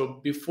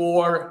 So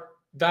before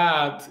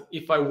that,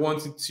 if I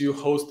wanted to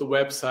host a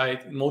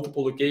website in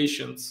multiple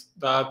locations,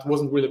 that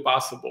wasn't really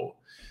possible.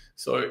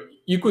 So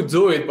you could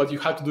do it, but you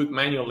have to do it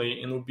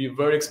manually, and it would be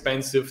very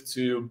expensive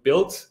to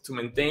build, to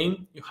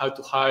maintain. You have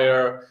to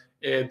hire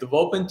a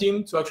development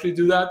team to actually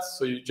do that.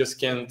 So you just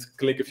can't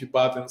click a few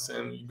buttons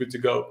and you're good to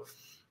go.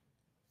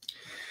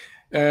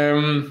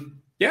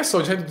 Yeah,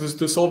 so I tried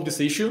to solve this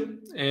issue,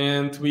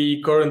 and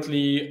we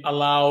currently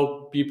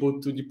allow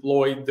people to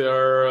deploy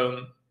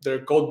their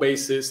code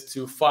bases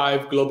to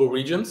 5 global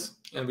regions,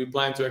 and we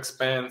plan to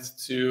expand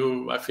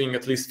to, I think,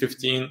 at least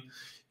 15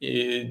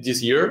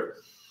 this year,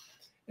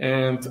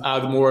 and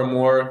add more and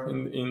more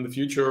in the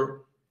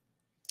future.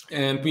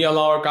 And we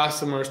allow our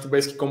customers to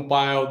basically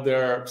compile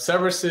their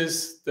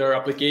services, their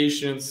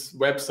applications,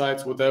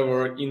 websites,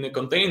 whatever, in a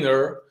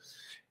container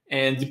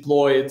and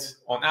deploy it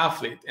on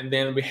appfleet. And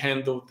then we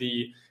handle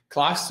the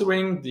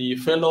clustering, the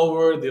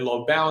failover, the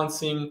load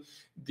balancing,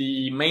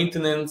 the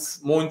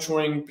maintenance,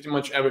 monitoring, pretty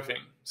much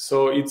everything.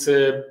 So it's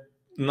a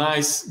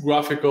nice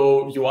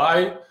graphical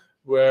UI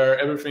where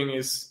everything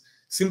is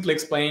simply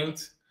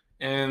explained,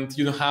 and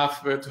you don't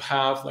have to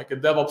have like a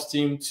DevOps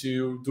team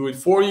to do it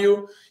for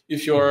you.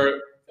 If you're a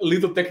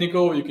little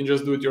technical, you can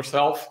just do it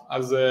yourself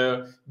as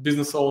a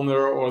business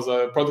owner or as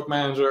a product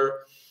manager.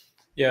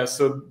 Yeah,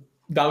 so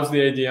that was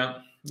the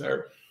idea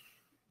there.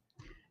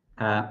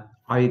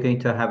 Are you going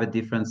to have a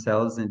different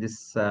sales in this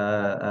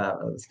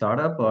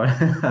startup, or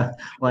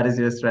what is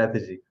your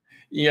strategy?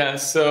 Yeah,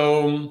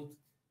 so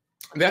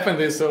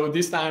definitely. So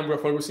this time we're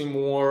focusing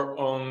more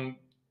on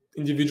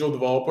individual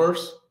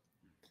developers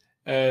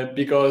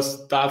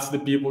because that's the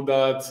people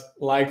that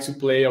like to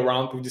play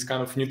around with these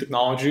kind of new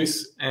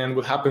technologies. And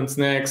what happens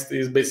next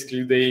is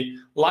basically they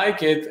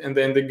like it, and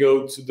then they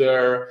go to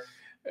their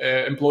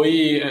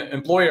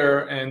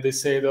employer, and they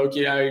say that,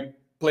 okay, I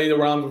played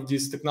around with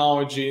this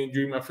technology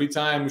during my free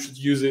time. We should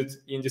use it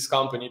in this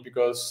company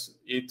because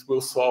it will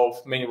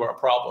solve many of our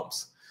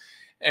problems.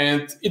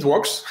 And it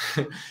works.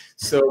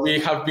 So we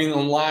have been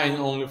online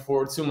only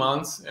for 2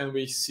 months, and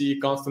we see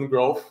constant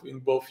growth in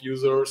both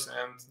users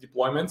and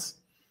deployments.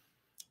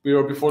 We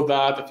were before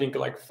that, I think,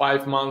 like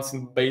 5 months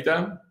in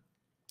beta.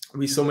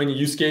 We saw many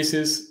use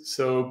cases.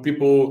 So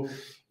people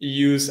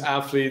use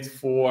appfleet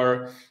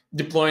for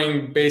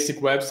deploying basic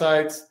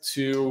websites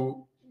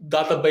to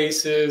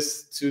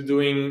databases, to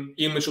doing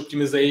image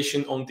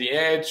optimization on the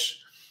edge.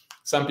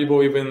 Some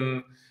people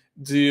even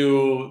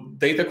do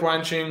data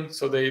crunching,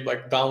 so they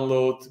like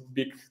download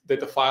big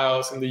data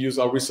files and they use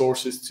our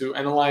resources to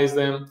analyze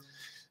them.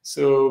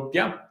 So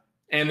yeah,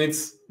 and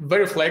it's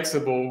very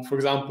flexible. For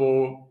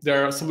example,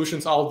 there are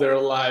solutions out there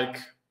like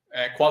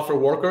Quad for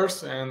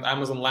Workers and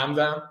Amazon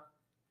Lambda,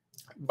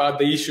 but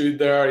the issue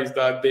there is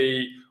that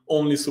they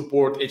only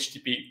support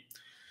HTTP.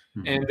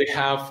 And you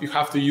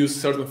have to use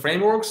certain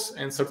frameworks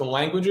and certain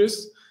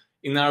languages.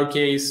 In our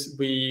case,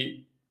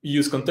 we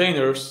use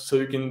containers, so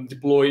you can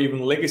deploy even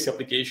legacy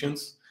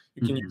applications.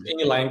 You can use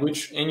any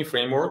language, any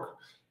framework,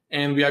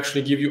 and we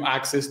actually give you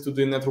access to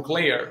the network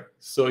layer.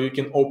 So you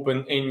can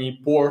open any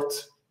port,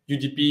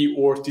 UDP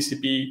or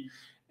TCP,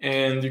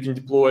 and you can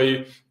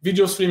deploy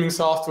video streaming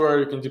software,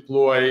 you can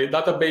deploy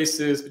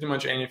databases, pretty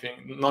much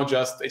anything, not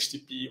just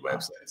HTTP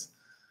websites.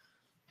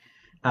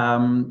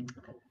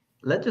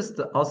 Let's just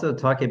also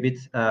talk a bit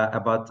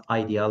about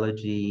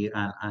ideology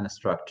and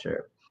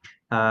structure.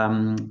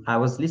 I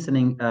was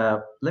listening.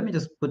 Let me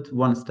just put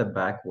one step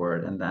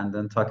backward and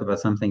then talk about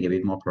something a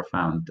bit more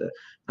profound.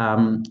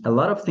 A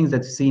lot of things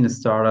that you see in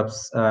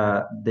startups,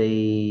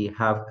 they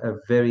have a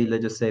very,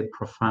 let's just say,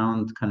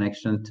 profound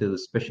connection to,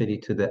 especially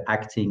to the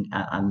acting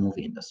and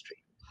movie industry.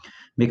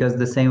 Because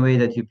the same way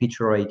that you pitch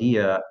your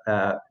idea,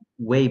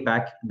 way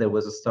back there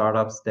was a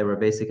startups, there were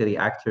basically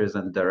actors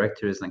and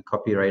directors and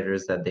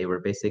copywriters that they were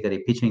basically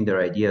pitching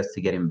their ideas to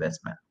get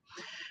investment.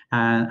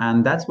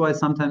 And that's why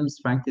sometimes,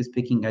 frankly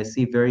speaking, I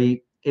see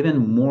even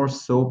more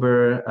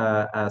sober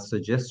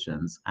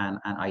suggestions and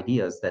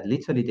ideas that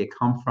literally they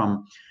come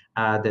from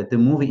the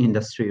movie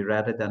industry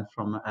rather than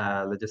from,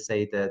 let's just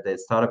say, the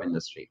startup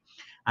industry.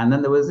 And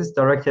then there was this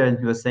director, and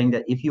he was saying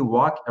that if you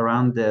walk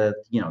around the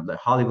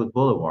Hollywood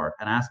Boulevard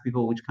and ask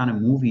people which kind of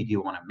movie do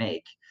you want to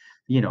make,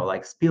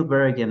 like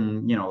Spielberg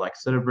and, like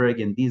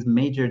Soderbergh and these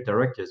major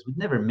directors would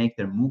never make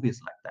their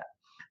movies like that.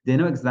 They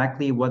know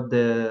exactly what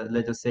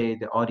let's just say,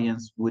 the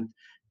audience would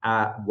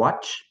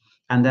watch.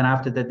 And then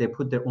after that, they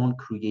put their own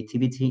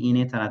creativity in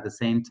it. And at the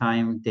same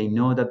time, they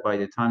know that by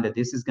the time that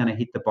this is going to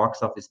hit the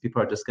box office,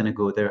 people are just going to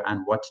go there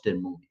and watch their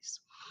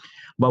movies.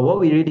 But what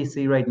we really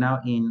see right now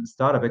in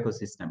startup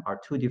ecosystem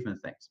are two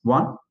different things.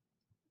 One,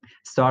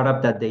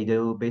 startup that they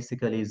do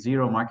basically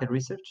zero market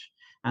research.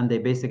 And they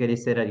basically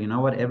say that, you know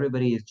what,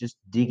 everybody is just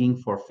digging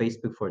for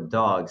Facebook for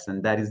dogs.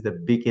 And that is the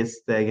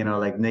biggest,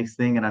 like next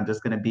thing. And I'm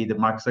just going to be the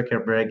Mark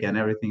Zuckerberg and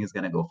everything is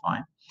going to go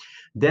fine.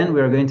 Then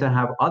we're going to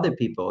have other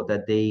people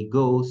that they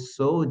go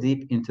so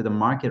deep into the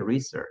market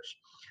research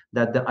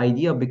that the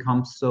idea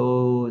becomes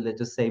so, let's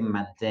just say,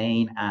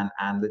 mundane, and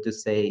let's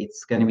just say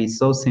it's going to be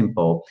so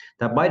simple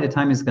that by the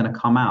time it's going to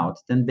come out,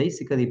 then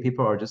basically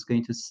people are just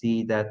going to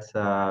see that,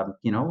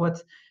 you know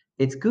what,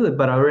 it's good,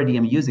 but already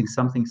I'm using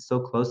something so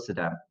close to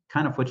them.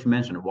 kind of what you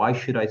mentioned. Why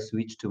should I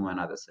switch to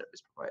another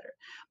service provider?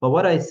 But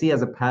what I see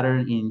as a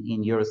pattern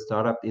in your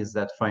startup is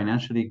that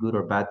financially good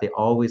or bad, they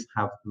always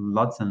have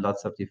lots and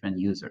lots of different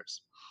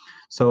users.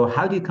 So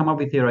how do you come up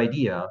with your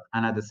idea,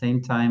 and at the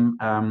same time,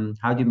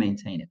 how do you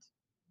maintain it?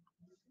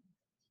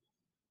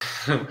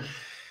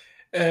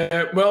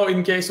 Well,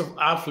 in case of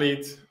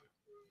appfleet,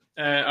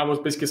 I was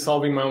basically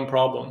solving my own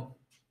problem,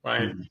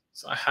 right? Mm-hmm.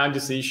 So I had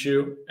this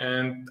issue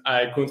and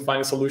I couldn't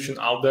find a solution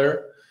out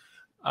there.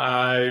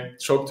 I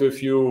talked to a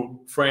few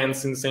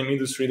friends in the same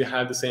industry that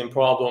had the same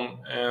problem,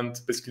 and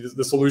basically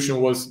the solution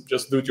was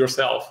just do it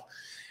yourself.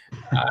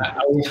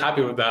 I wasn't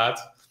happy with that.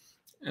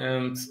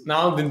 And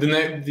now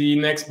the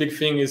next big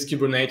thing is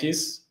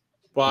Kubernetes,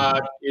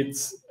 but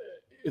it's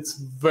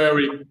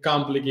very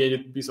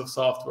complicated piece of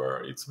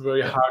software. It's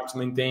very hard to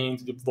maintain,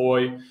 to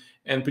deploy.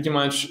 And pretty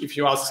much if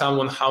you ask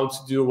someone how to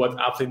do what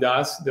appfleet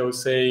does, they will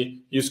say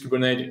use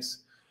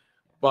Kubernetes.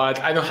 But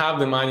I don't have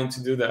the money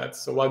to do that.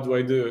 So what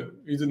do?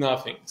 You do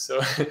nothing.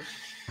 So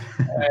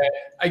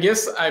I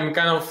guess I'm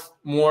kind of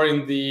more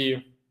in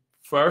the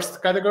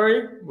first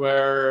category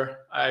where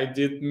I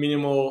did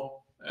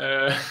minimal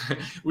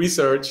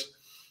research,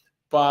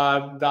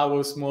 but that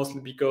was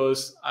mostly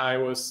because I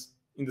was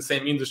in the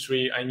same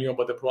industry. I knew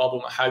about the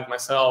problem. I had it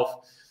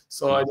myself.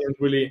 So I didn't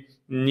really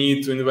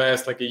need to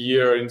invest like a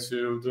year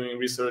into doing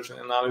research and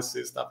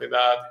analysis, stuff like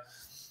that.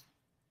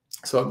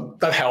 So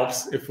that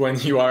helps if when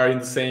you are in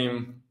the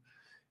same,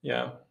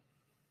 yeah.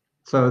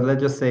 So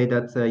let's just say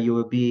that you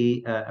will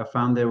be a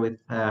founder with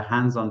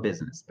hands-on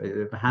business,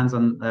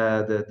 hands-on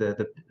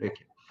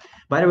okay.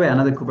 By the way,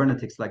 another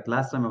Kubernetes, like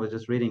last time I was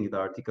just reading the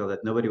article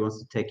that nobody wants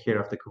to take care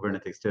of the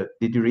Kubernetes.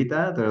 Did you read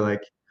that or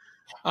like?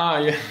 Ah,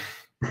 yeah.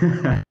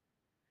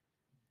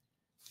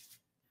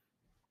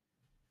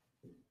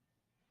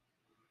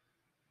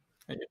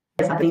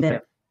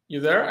 You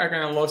there? I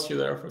kind of lost you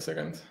there for a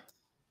second.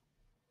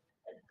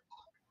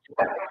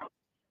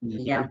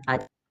 Yeah.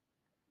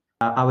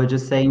 I was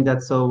just saying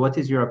that. So, what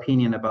is your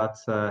opinion about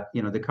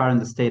the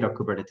current state of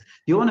Kubernetes?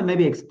 Do you want to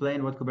maybe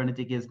explain what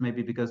Kubernetes is?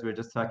 Maybe because we're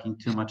just talking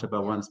too much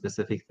about one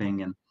specific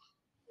thing. And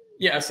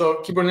yeah,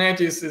 so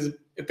Kubernetes is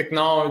a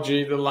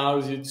technology that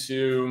allows you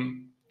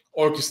to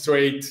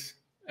orchestrate,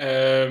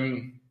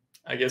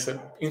 I guess, an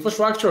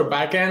infrastructure or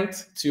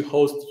backend to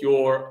host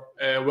your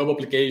web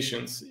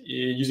applications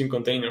using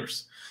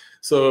containers.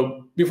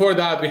 So before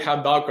that, we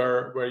had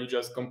Docker, where you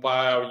just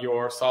compile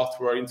your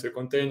software into a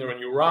container and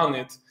you run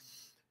it.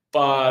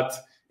 But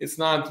it's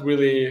not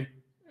really,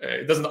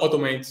 it doesn't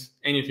automate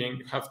anything.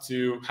 You have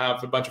to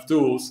have a bunch of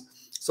tools.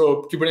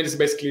 So Kubernetes is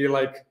basically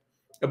like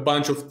a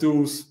bunch of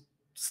tools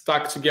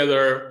stuck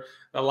together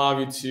that allow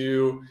you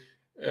to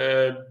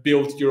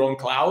build your own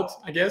cloud,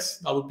 I guess.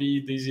 That would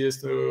be the easiest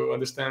to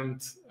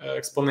understand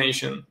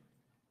explanation.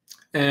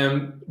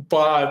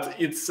 But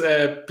it's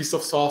a piece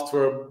of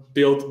software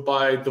built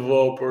by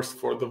developers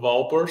for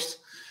developers.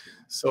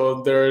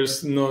 So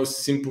there's no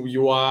simple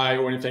UI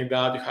or anything like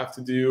that. You have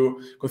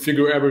to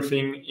configure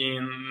everything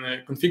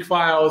in config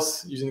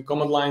files using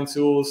command line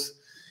tools,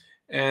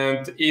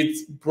 and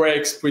it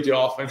breaks pretty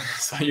often.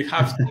 So you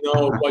have to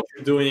know what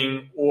you're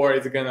doing or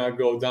it's gonna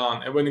go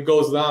down. And when it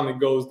goes down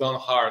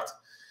hard.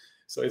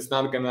 So it's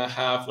not gonna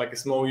have like a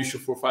small issue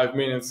for 5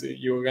 minutes.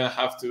 You're gonna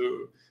have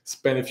to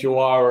spend a few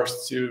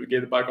hours to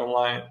get it back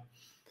online.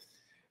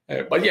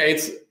 But yeah,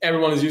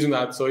 everyone is using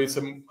that. So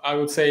I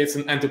would say it's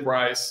an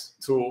enterprise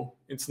tool.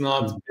 It's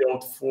not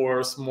built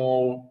for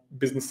small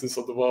businesses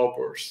or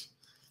developers.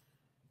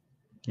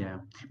 Yeah,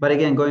 but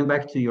again, going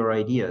back to your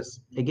ideas,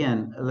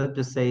 again, let's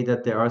just say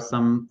that there are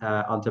some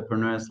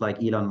entrepreneurs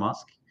like Elon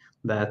Musk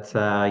that,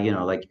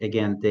 like,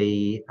 again,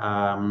 they,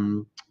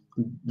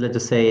 let's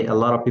just say a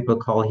lot of people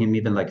call him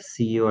even like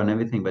CEO and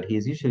everything, but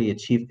he's usually a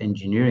chief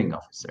engineering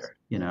officer.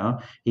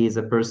 He's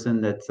a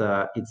person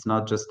that it's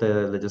not just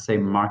a, let's just say,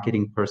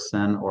 marketing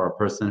person or a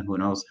person who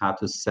knows how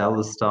to sell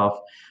the stuff.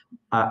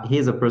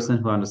 He's a person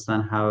who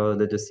understands how,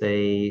 let's just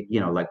say,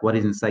 like what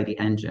is inside the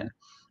engine.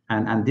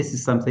 And this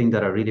is something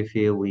that I really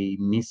feel we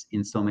miss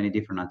in so many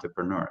different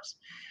entrepreneurs.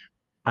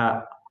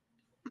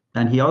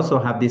 And he also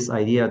have this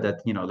idea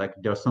that, like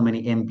there are so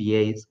many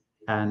MBAs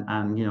and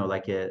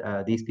like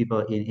these people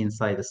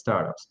inside the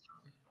startups.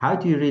 How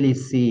do you really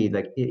see,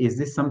 like, is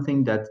this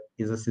something that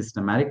is a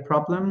systematic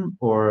problem,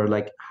 or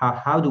like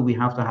how do we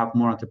have to have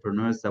more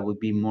entrepreneurs that would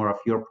be more of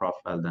your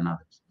profile than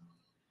others?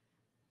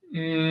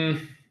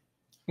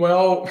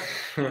 Well,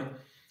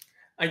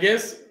 I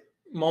guess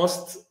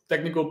most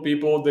technical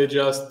people, they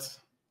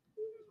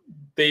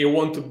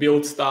want to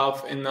build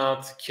stuff and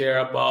not care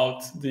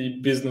about the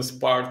business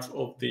part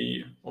of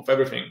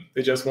everything.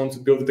 They just want to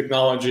build the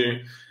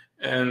technology,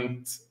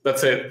 and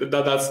that's it.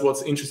 That's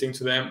what's interesting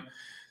to them.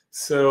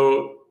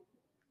 So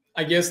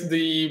I guess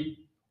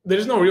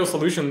there's no real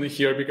solution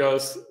here,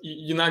 because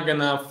you're not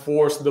gonna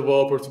force the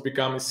developer to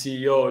become a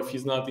CEO if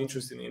he's not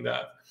interested in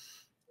that.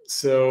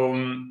 So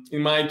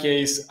in my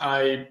case,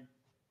 I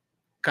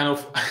kind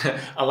of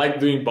I like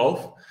doing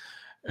both.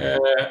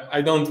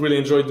 I don't really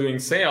enjoy doing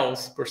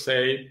sales per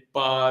se,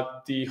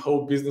 but the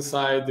whole business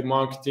side, the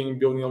marketing,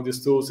 building all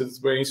these tools, it's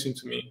very interesting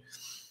to me.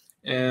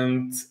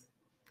 And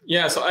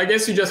yeah, so I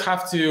guess you just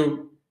have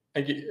to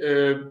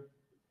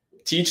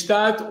teach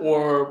that,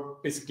 or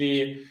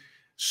basically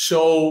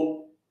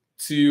show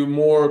to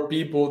more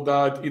people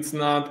that it's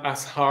not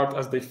as hard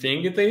as they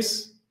think it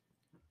is.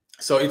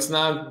 So it's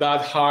not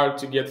that hard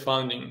to get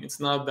funding. It's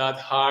not that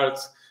hard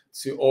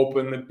to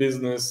open a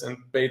business and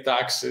pay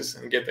taxes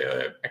and get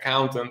an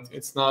accountant.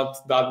 It's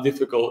not that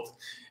difficult.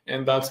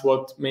 And that's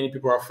what many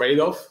people are afraid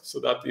of, so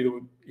that it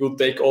will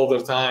take all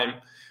their time.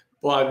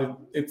 But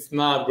it's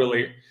not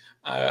really.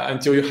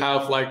 Until you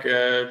have like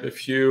a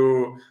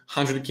few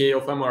 100K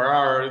of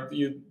MRR,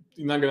 you're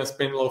not going to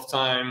spend a lot of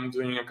time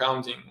doing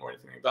accounting or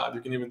anything like that.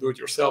 You can even do it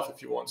yourself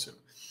if you want to.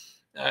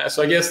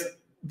 So I guess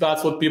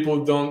that's what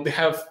people don't, they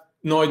have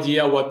no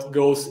idea what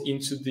goes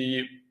into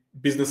the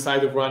business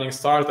side of running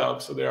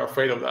startups, so they're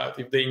afraid of that.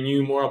 If they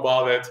knew more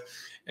about it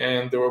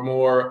and there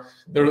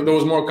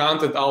was more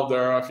content out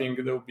there, I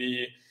think there would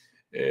be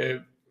a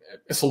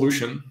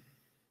solution.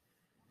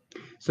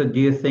 So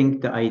do you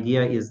think the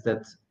idea is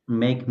that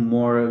make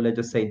more, let's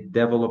just say,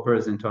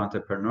 developers into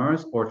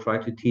entrepreneurs, or try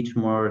to teach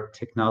more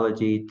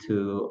technology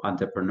to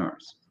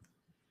entrepreneurs?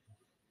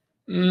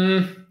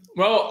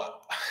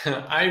 Well,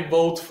 I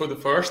vote for the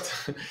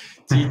first,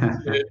 teach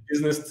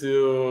business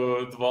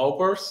to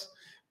developers,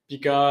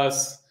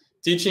 because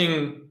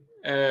teaching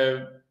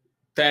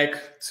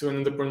tech to an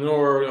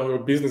entrepreneur or a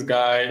business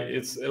guy,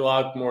 it's a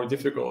lot more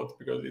difficult,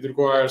 because it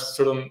requires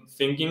certain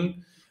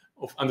thinking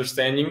of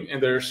understanding, and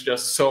there's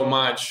just so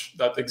much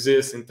that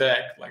exists in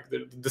tech. Like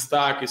the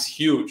stack is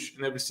huge,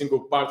 and every single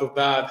part of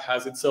that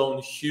has its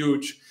own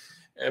huge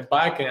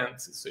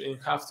backend. So you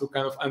have to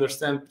kind of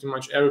understand pretty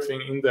much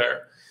everything in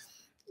there.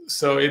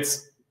 So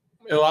it's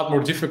a lot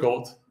more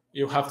difficult.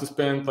 You have to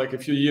spend like a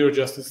few years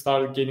just to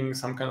start getting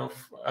some kind of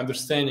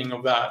understanding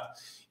of that.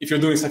 If you're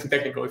doing something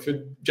technical, if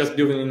you're just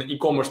building an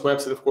e-commerce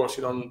website, of course,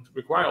 you don't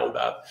require all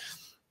that.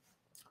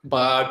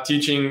 But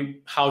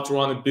teaching how to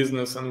run a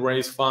business and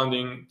raise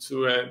funding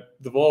to a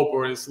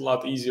developer is a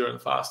lot easier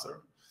and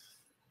faster.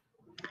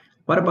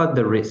 What about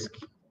the risk?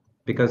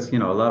 Because, you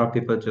know, a lot of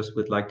people just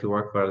would like to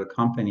work for other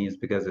companies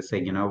because they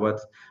say, you know what,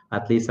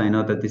 at least I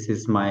know that this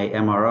is my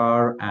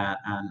MRR,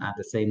 and at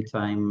the same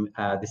time,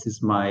 this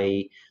is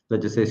my,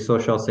 let's just say,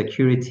 social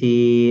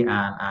security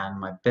and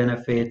my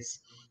benefits,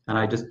 and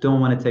I just don't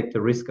want to take the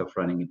risk of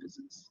running a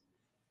business.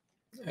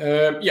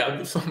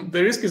 Yeah, so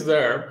the risk is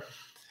there.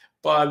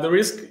 But the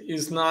risk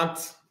is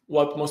not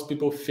what most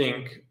people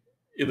think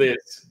it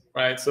is,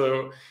 right?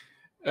 So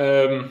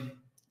it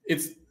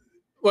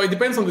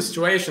depends on the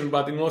situation,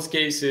 but in most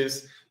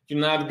cases, you're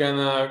not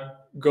gonna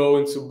go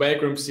into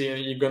bankruptcy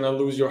and you're gonna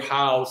lose your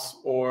house,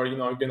 or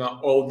you're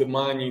gonna owe the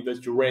money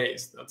that you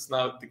raised. That's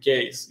not the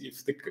case.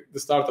 If the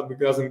startup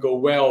doesn't go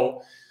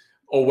well,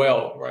 oh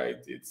well, right?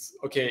 It's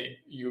okay.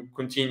 You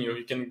continue.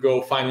 You can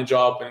go find a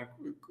job and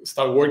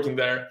start working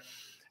there.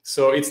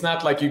 So it's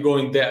not like you go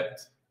in debt,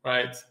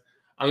 right?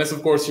 Unless,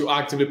 of course, you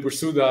actively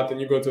pursue that and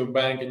you go to a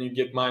bank and you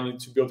get money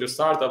to build your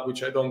startup,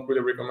 which I don't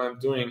really recommend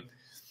doing.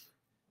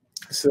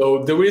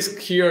 So the risk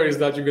here is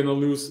that you're going to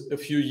lose a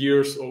few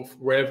years of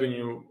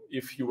revenue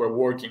if you were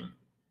working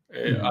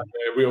at a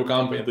real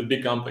company, the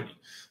big company.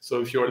 So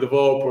if you're a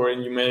developer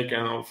and you make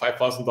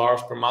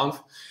 $5,000 per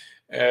month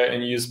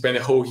and you spend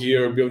a whole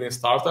year building a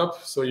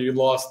startup, so you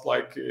lost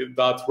like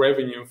that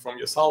revenue from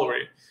your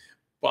salary.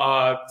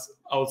 But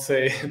I would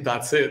say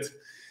that's it.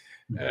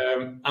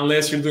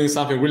 Unless you're doing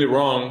something really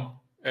wrong,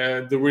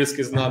 the risk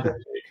is not that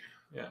big.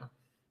 Yeah.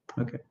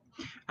 Okay.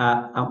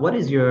 What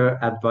is your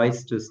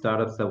advice to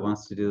startups that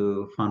wants to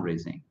do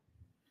fundraising?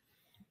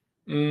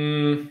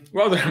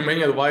 Well, there are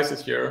many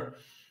advices here.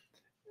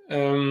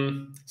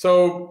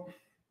 So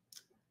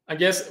I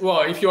guess,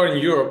 well, if you're in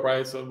Europe,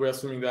 right? So we're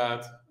assuming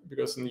that,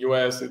 because in the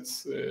US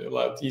it's a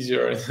lot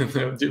easier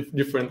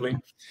differently.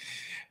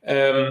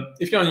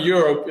 If you're in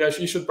Europe,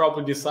 you should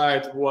probably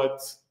decide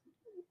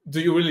do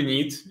you really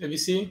need a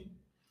VC?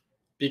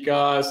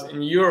 Because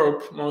in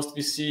Europe, most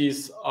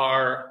VCs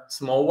are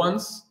small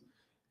ones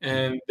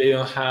and they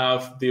don't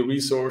have the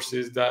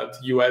resources that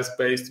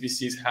US-based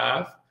VCs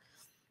have.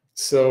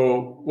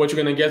 So what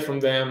you're going to get from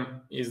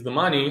them is the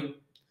money,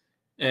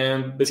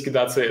 and basically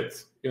that's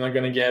it. You're not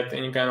going to get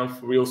any kind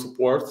of real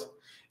support.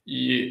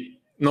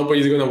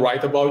 Nobody's going to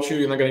write about you.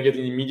 You're not going to get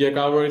any media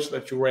coverage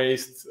that you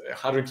raised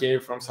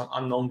 100K from some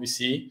unknown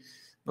VC.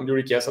 Nobody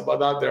really cares about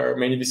that. There are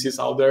many VCs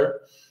out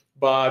there.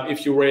 But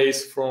if you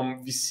raise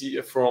from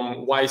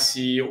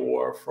YC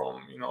or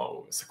from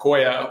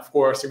Sequoia, of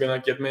course, you're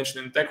going to get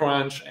mentioned in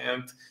TechCrunch,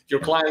 and your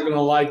client is going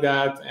to like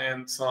that,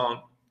 and so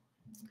on.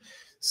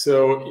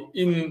 So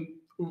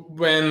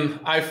when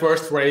I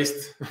first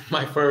raised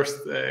my first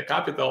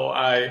capital,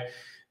 I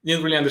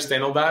didn't really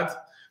understand all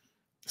that.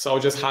 So I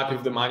was just happy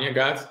with the money I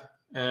got.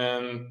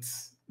 And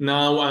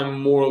now I'm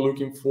more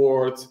looking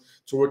forward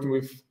to working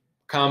with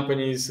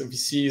companies,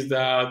 VCs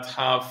that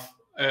have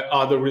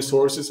other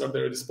resources at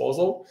their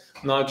disposal,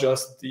 not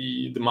just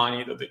the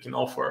money that they can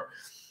offer.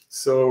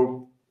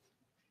 So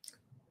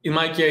in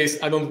my case,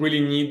 I don't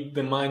really need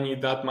the money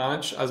that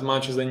much as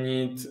I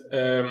need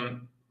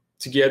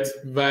to get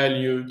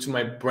value to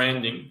my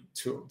branding,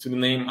 to the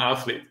name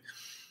appfleet.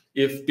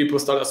 If people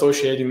start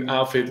associating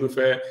appfleet with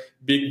a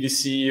big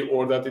VC,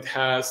 or that it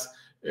has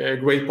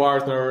great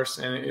partners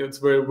and it's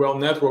very well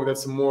networked,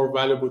 that's more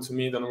valuable to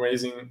me than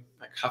raising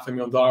like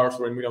 $500,000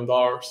 or $1 million.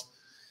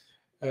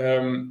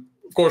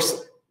 Of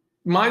course,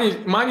 money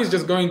is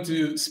just going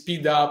to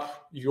speed up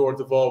your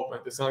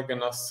development. It's not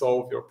gonna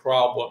solve your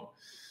problem.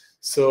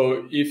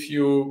 So if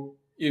you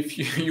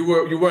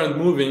weren't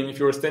moving, if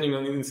you were standing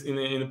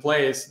in a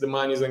place, the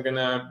money isn't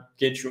gonna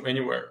get you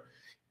anywhere.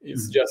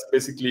 It's just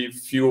basically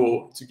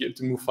fuel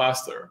to move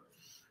faster.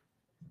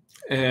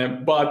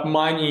 But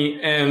money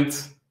and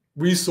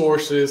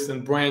resources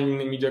and branding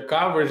and media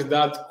coverage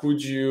that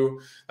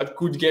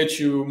could get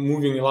you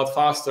moving a lot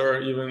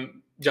faster,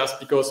 even just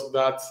because of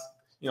that,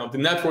 the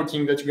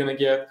networking that you're gonna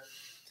get.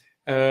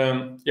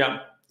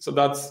 Yeah, so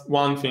that's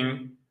one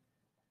thing.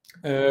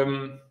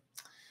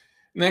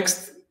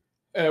 Next,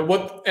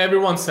 what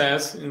everyone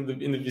says in the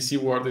VC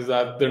world is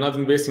that they're not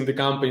investing in the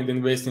company, they're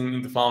investing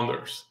in the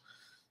founders.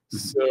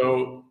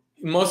 So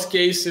in most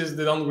cases,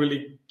 they don't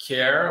really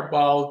care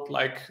about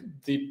like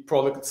the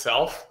product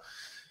itself.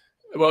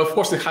 Well, of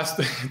course, it has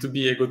to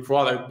be a good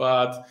product,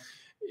 but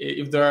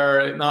if there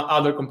are not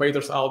other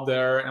competitors out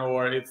there,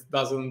 or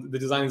the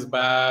design is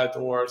bad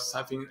or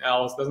something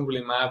else, doesn't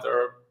really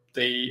matter.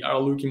 They are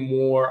looking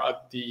more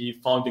at the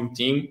founding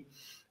team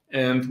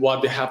and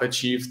what they have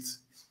achieved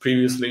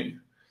previously.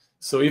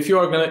 So if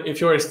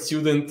you're a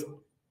student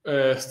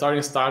starting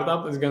a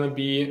startup, it's gonna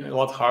be a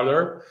lot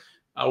harder.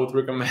 I would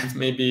recommend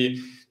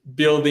maybe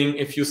building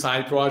a few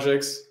side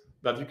projects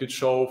that you could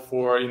show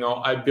for,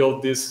 I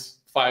built these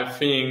 5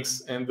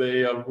 things and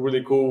they are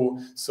really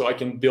cool, so I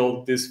can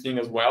build this thing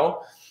as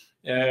well.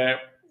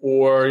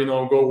 Or,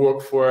 go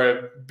work for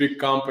a big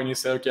company,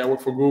 say, okay, I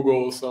work for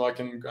Google, so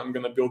I'm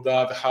gonna build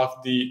that. I have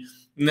the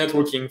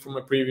networking from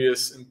a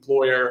previous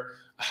employer.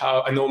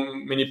 I know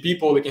many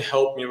people that can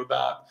help me with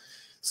that.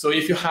 So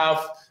if you have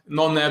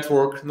no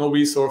network, no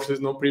resources,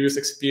 no previous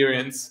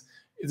experience,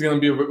 it's gonna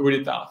be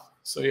really tough.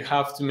 So you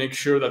have to make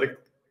sure that,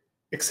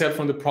 except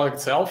from the product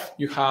itself,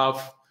 you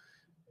have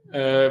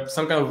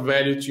some kind of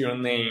value to your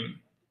name,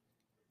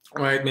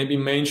 right? Maybe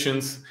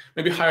mentions,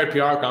 maybe hire a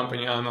PR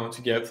company, I don't know,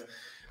 to get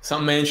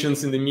some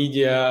mentions in the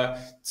media,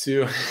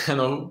 to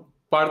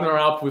partner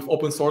up with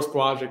open source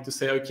project to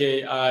say,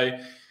 okay,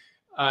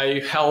 I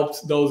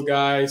helped those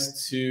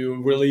guys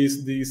to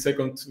release the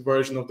second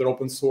version of their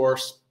open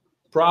source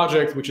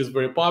project, which is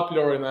very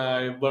popular, and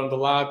I learned a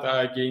lot.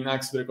 I gained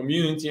access to their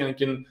community, and I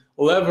can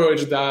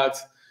leverage that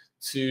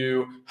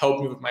to help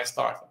me with my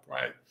startup,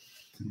 right?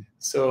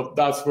 So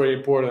that's very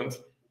important.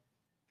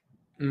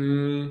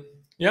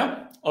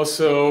 Yeah.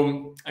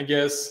 Also, I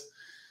guess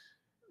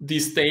the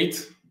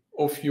state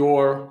of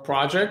your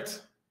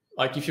project,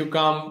 like if you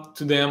come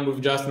to them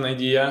with just an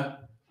idea,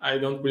 I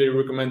don't really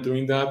recommend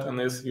doing that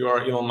unless you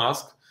are Elon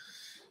Musk.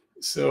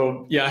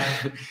 So yeah,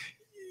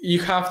 you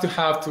have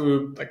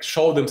to like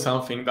show them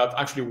something that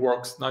actually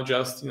works, not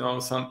just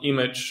some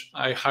image.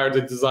 I hired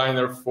a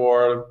designer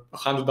for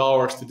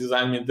 $100 to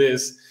design me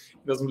this.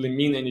 It doesn't really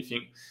mean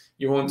anything.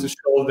 You want to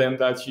show them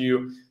that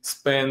you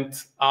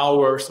spent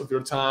hours of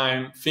your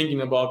time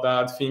thinking about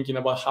that, thinking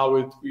about how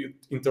it will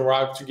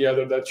interact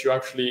together, that you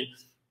actually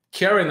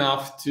care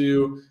enough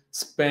to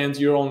spend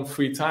your own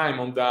free time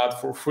on that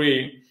for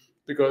free,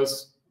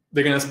 because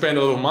they're going to spend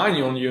a lot of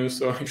money on you.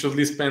 So you should at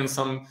least spend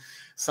some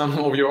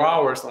of your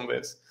hours on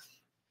this.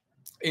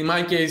 In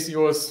my case, it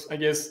was, I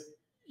guess,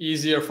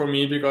 easier for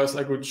me because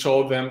I could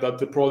show them that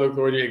the product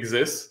already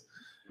exists.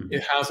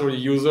 It has already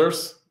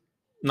users,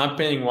 not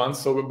paying ones.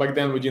 So back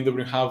then we didn't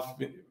really have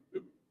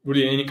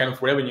really any kind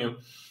of revenue,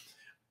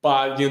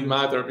 but it didn't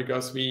matter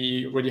because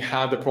we already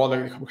had the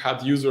product, we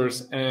had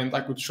users, and I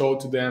could show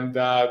to them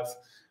that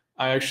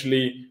I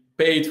actually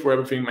paid for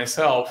everything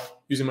myself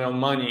using my own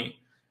money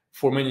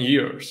for many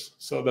years.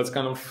 So that's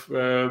kind of,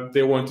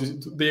 they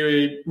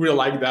really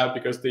like that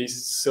because they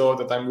saw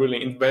that I'm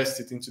really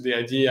invested into the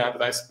idea,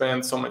 that I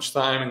spent so much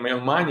time in my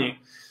own money.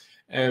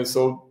 And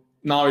so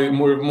now it's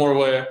more of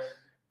a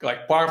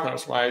like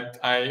partners, right?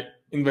 I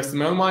invest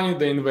my own money,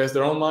 they invest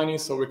their own money.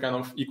 So we're kind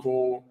of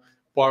equal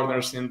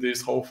partners in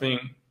this whole thing.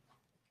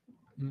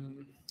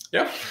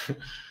 Yeah.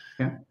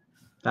 Yeah.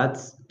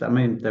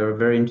 They're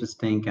very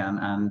interesting.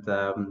 And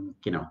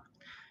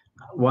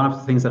one of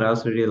the things that I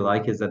also really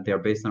like is that they're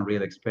based on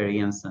real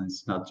experience, and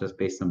it's not just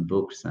based on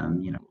books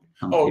and, yeah,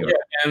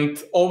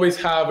 and always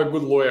have a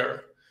good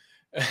lawyer.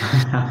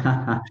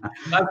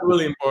 That's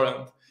really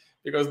important,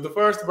 because the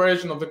first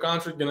version of the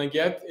contract you're going to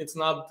get, it's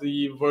not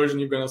the version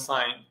you're going to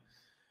sign.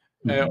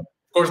 Of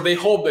course, they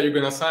hope that you're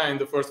going to sign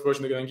the first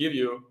version they're going to give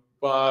you,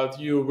 but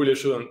you really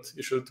shouldn't.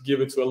 You should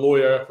give it to a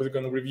lawyer who's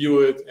going to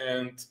review it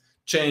and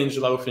change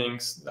a lot of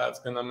things. That's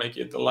going to make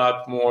it a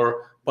lot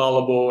more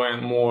palatable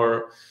and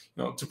more,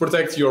 to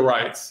protect your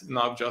rights,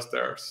 not just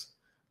theirs.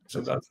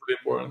 So that's really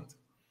important.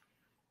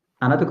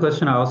 Another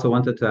question I also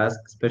wanted to ask,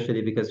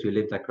 especially because you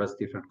lived across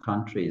different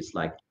countries,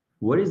 like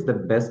what is the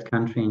best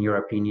country in your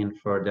opinion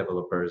for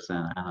developers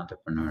and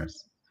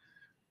entrepreneurs?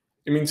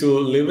 You mean to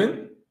live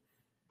in?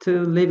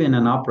 To live in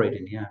and operate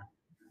in, yeah.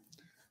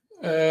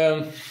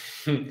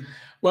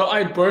 Well,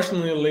 I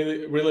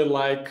personally really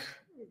like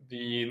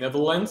the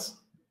Netherlands.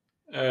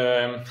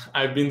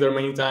 I've been there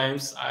many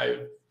times.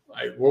 I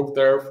worked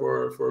there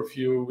for a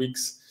few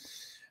weeks.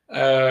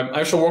 I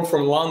also work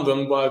from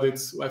London, but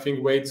it's, I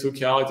think, way too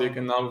chaotic.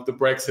 And now with the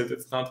Brexit,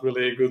 it's not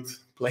really a good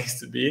place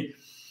to be.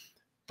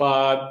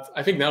 But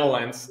I think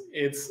Netherlands,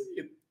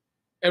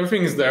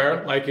 everything is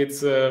there. Like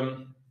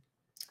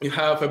you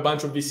have a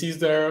bunch of VCs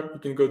there. You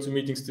can go to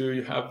meetings too.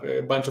 You have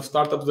a bunch of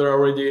startups there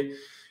already.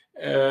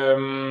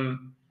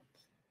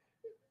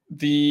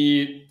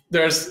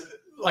 There's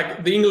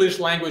like the English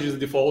language is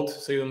default,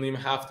 so you don't even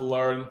have to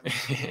learn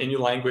a new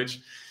language.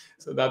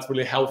 So that's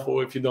really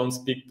helpful if you don't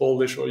speak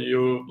Polish or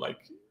your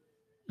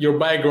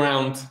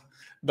background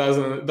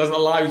doesn't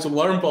allow you to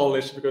learn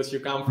Polish because you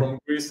come from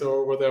Greece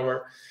or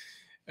whatever.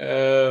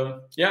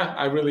 Yeah,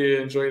 I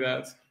really enjoy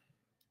that.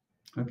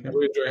 Okay. I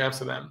really enjoy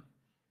Amsterdam.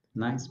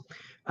 Nice.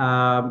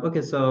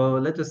 Okay, so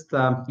let's just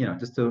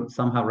just to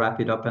somehow wrap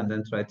it up and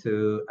then try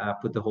to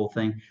put the whole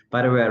thing.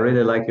 By the way, I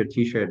really like your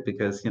T-shirt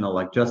because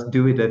like just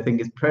do it. I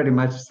think it pretty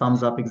much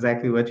sums up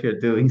exactly what you're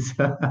doing.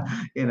 So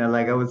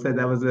like I would say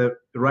that was a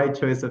right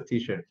choice of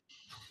T-shirt.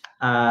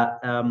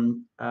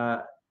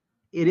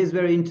 It is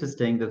very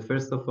interesting that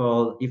first of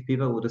all, if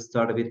people would have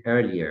started a bit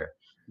earlier,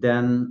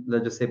 then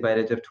let's just say by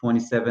the age of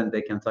 27,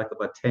 they can talk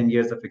about 10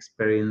 years of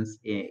experience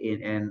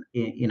in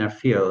a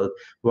field.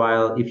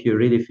 While if you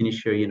really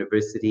finish your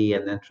university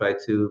and then try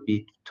to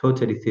be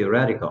totally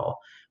theoretical,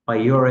 by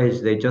your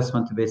age, they just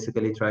want to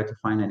basically try to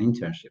find an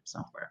internship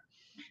somewhere.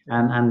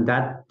 And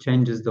that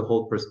changes the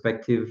whole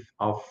perspective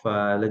of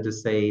let's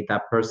just say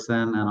that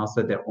person and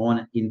also their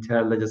own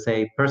let's just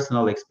say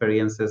personal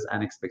experiences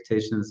and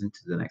expectations into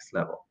the next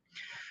level.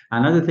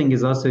 Another thing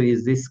is also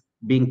is this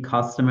being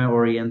customer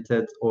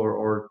oriented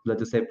or let's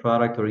just say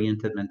product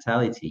oriented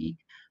mentality,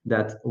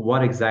 that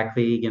what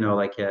exactly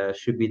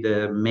should be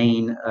the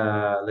main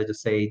let's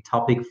just say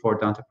topic for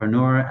the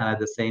entrepreneur, and at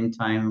the same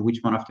time which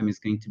one of them is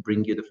going to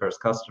bring you the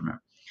first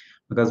customer.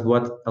 Because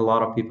what a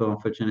lot of people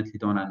unfortunately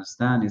don't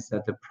understand is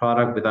that the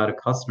product without a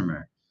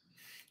customer,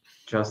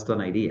 just an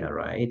idea,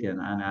 right?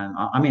 And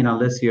I mean,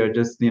 unless you're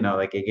just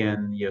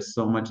again, you're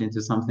so much into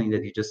something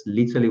that you just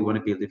literally want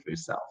to build it for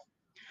yourself.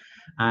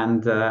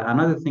 And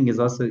another thing is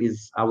also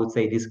I would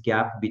say this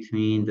gap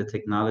between the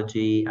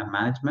technology and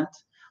management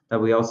that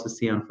we also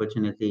see,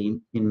 unfortunately,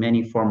 in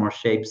many form or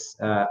shapes.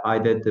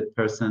 Either the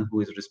person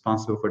who is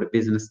responsible for the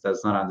business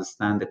does not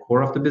understand the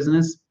core of the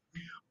business,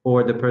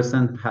 or the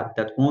person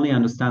that only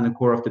understands the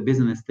core of the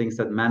business thinks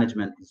that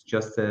management is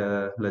just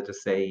let's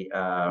just say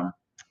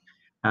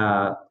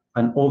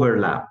an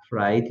overlap,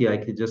 right?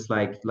 Like it's just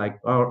like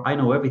oh, I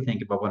know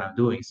everything about what I'm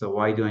doing, so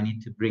why do I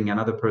need to bring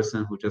another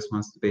person who just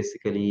wants to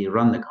basically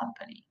run the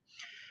company?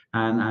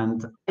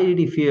 And I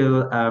really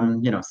feel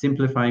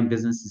simplifying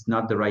business is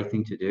not the right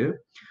thing to do,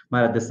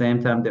 but at the same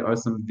time there are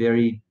some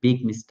very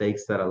big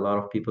mistakes that a lot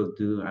of people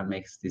do and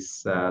makes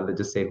this let's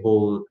just say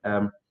whole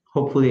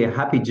hopefully a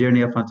happy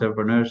journey of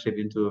entrepreneurship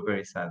into a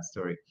very sad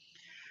story.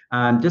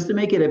 And just to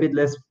make it a bit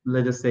less,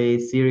 let's just say,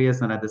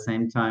 serious, and at the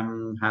same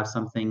time have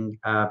something,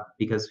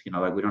 because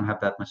like we don't have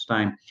that much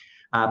time.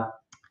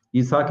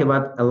 You talk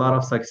about a lot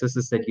of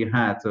successes that you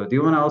had. So do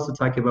you want to also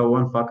talk about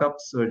one fuck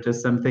ups or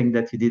just something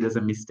that you did as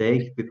a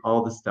mistake with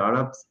all the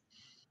startups?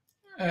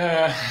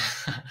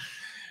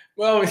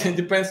 Well, it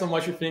depends on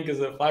what you think is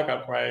a fuck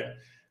up, right?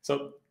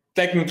 So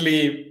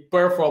technically,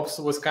 PerfOps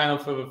was kind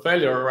of a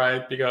failure,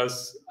 right?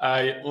 Because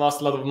I lost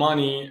a lot of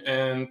money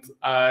and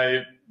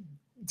I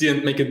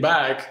didn't make it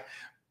back,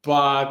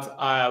 but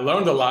I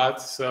learned a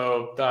lot.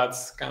 So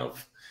that's kind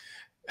of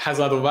has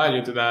a lot of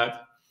value to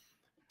that.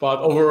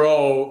 But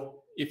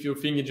overall, if you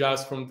think it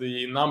just from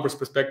the numbers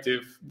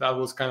perspective, that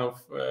was kind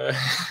of, I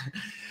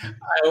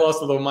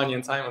lost a lot of money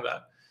and time on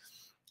that.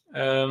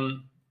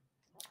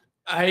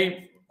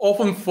 I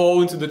often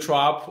fall into the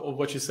trap of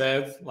what you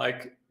said,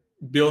 like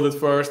build it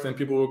first and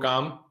people will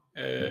come,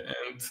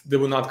 and they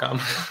will not come.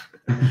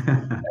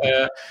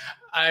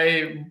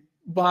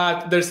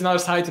 But there's another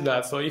side to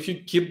that. So if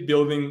you keep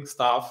building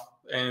stuff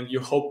and you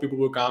hope people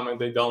will come and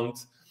they don't,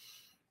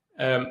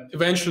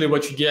 eventually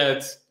what you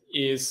get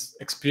is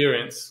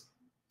experience.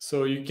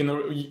 So you can,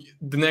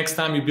 the next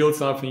time you build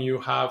something, you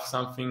have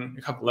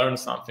learned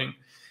something.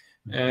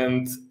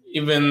 And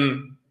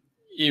even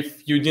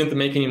if you didn't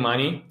make any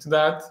money to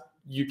that,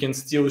 you can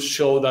still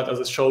show that as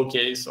a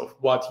showcase of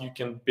what you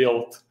can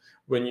build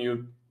when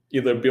you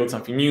either build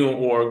something new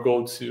or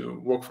go to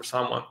work for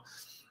someone.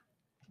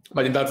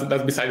 But that's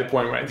beside the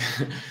point, right?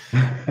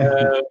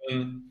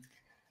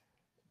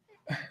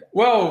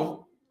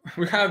 Well,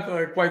 we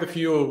had quite a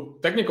few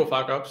technical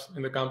fuck-ups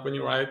in the company,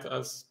 right?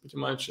 As pretty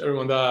much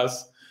everyone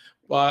does.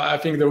 But I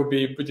think that would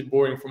be pretty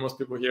boring for most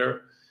people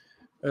here.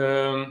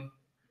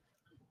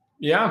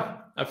 Yeah,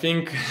 I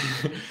think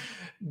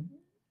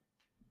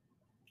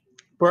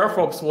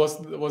PerfOps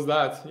was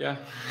that, yeah.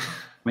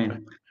 I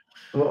mean,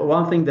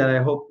 one thing that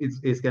I hope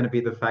is going to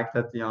be the fact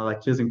that, you know,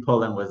 like choosing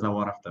Poland was not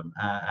one of them.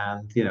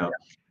 And, you know,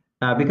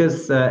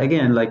 because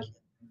again, like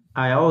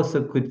I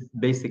also could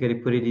basically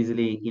put it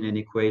easily in an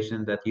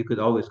equation that you could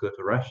always go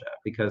to Russia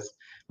because,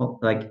 well,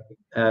 like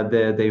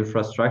the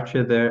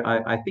infrastructure there.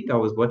 I think I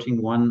was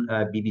watching one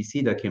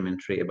BBC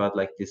documentary about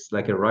like this,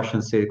 like a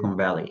Russian Silicon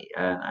Valley,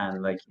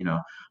 and like, you know,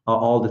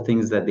 all the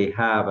things that they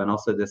have, and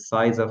also the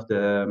size of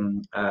the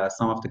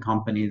some of the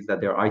companies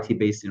that they're IT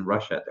based in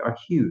Russia. They are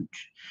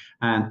huge,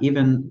 and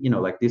even, you know,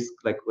 like this,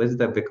 like was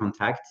that the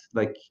contact,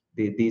 like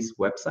these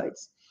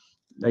websites,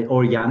 like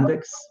or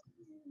Yandex.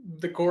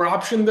 The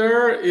corruption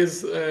there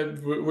is a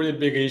really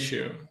big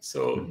issue.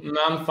 So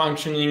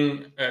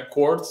non-functioning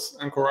courts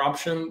and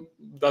corruption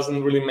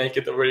doesn't really make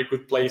it a very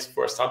good place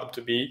for a startup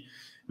to be.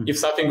 If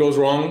something goes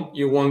wrong,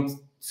 you want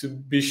to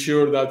be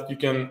sure that you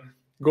can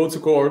go to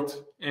court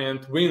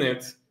and win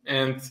it,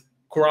 and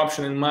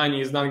corruption and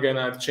money is not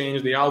gonna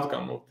change the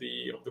outcome of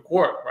the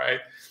court, right?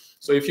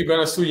 So if you're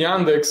gonna sue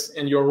Yandex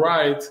and you're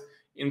right,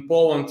 in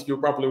Poland you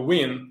probably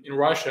win. In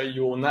Russia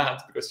you will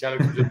not, because Yandex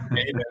will just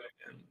pay them.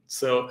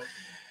 So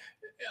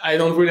I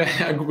don't really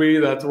agree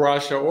that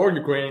Russia or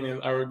Ukraine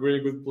are really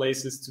good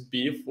places to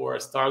be for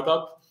a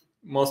startup,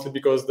 mostly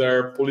because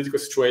their political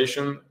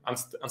situation and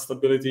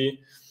instability.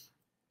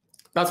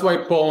 That's why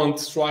Poland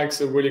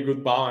strikes a really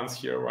good balance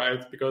here,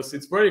 right? Because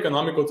it's very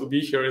economical to be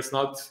here. It's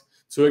not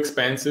too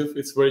expensive.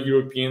 It's very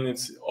European.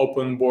 It's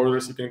open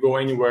borders. You can go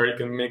anywhere. You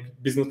can make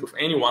business with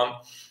anyone.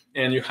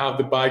 And you have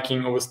the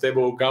backing of a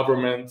stable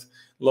government,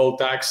 low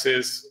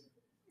taxes,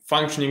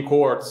 functioning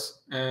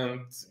courts,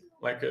 and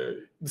like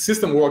the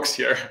system works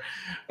here,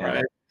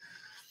 right?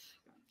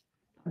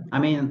 I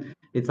mean,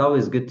 it's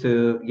always good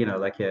to, you know,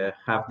 like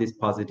have these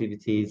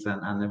positivities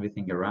and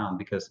everything around,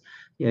 because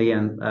yeah,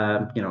 again,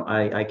 you know,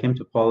 I came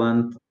to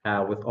Poland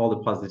with all the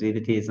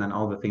positivities and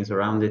all the things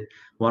around it.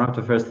 One of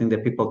the first things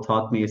that people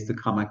taught me is to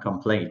come and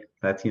complain.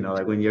 That, you know,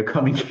 like when you're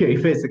coming here,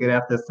 you basically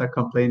have to start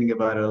complaining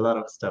about a lot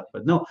of stuff.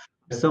 But no,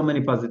 there's so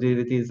many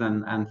positivities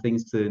and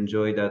things to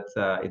enjoy that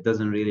it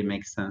doesn't really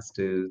make sense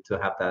to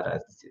have that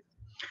attitude.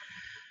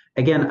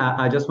 Again,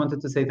 I just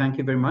wanted to say thank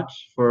you very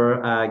much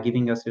for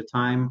giving us your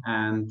time,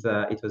 and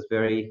it was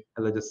very,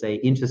 let's just say,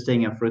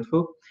 interesting and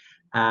fruitful.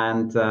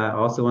 And I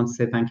also want to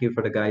say thank you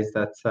for the guys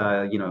that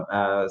you know,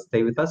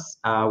 stay with us.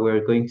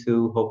 We're going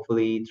to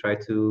hopefully try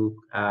to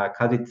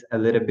cut it a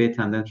little bit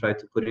and then try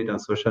to put it on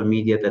social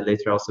media that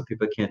later also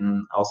people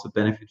can also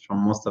benefit from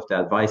most of the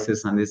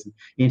advices and these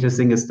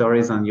interesting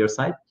stories on your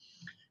side.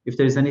 If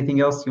there's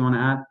anything else you want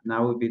to add,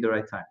 now would be the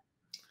right time.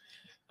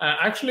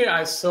 Actually,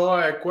 I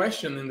saw a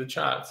question in the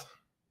chat.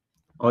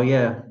 Oh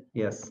yeah,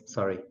 yes,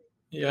 sorry.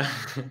 Yeah.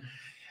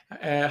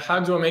 How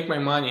do I make my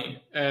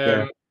money?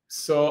 Yeah.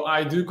 So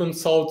I do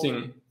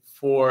consulting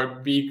for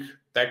big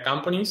tech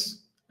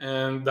companies,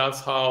 and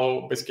that's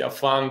how basically I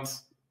fund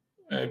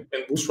and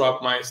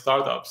bootstrap my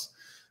startups.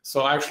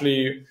 So I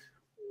actually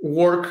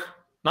work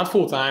not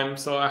full time,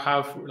 so I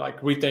have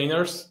like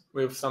retainers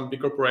with some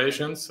big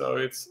corporations, so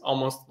it's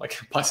almost like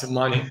passive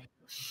money.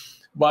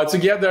 But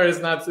together is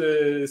not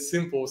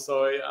simple,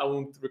 so I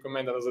wouldn't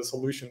recommend that as a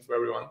solution for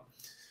everyone.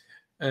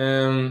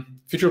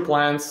 Future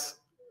plans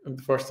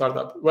for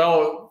startup.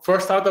 Well, for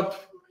startup,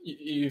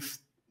 if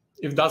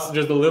that's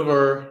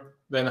jsDelivr,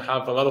 then I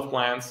have a lot of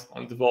plans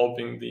on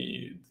developing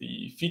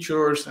the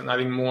features and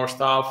adding more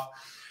stuff.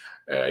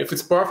 If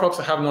it's PerfOps,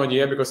 I have no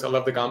idea because I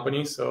left the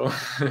company, so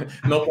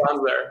no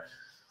plans there.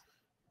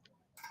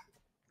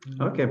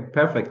 Okay,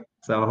 perfect.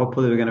 So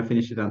hopefully we're going to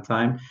finish it on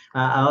time.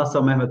 I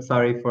also, Mehmet,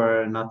 sorry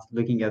for not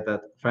looking at that.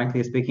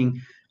 Frankly speaking,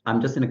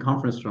 I'm just in a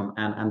conference room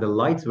and the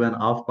lights went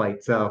off by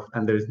itself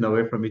and there's no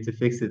way for me to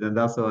fix it. And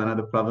that's also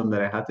another problem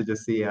that I had to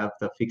just see, I have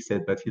to fix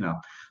it. But, you know,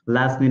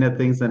 last minute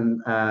things and,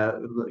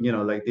 you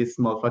know, like this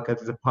small fuck up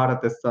is a part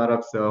of the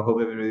startup. So I hope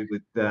everybody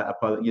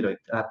would, you know,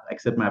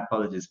 accept my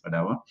apologies for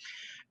that one.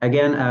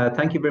 Again,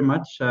 thank you very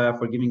much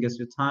for giving us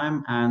your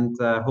time, and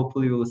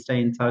hopefully we will stay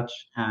in touch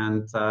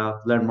and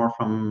learn more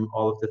from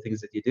all of the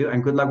things that you do.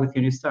 And good luck with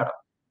your new startup.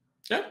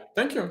 Yeah,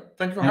 thank you.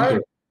 Thank you for having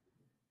me.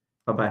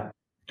 Bye-bye.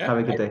 Yeah, have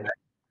a good day.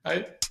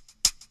 Bye.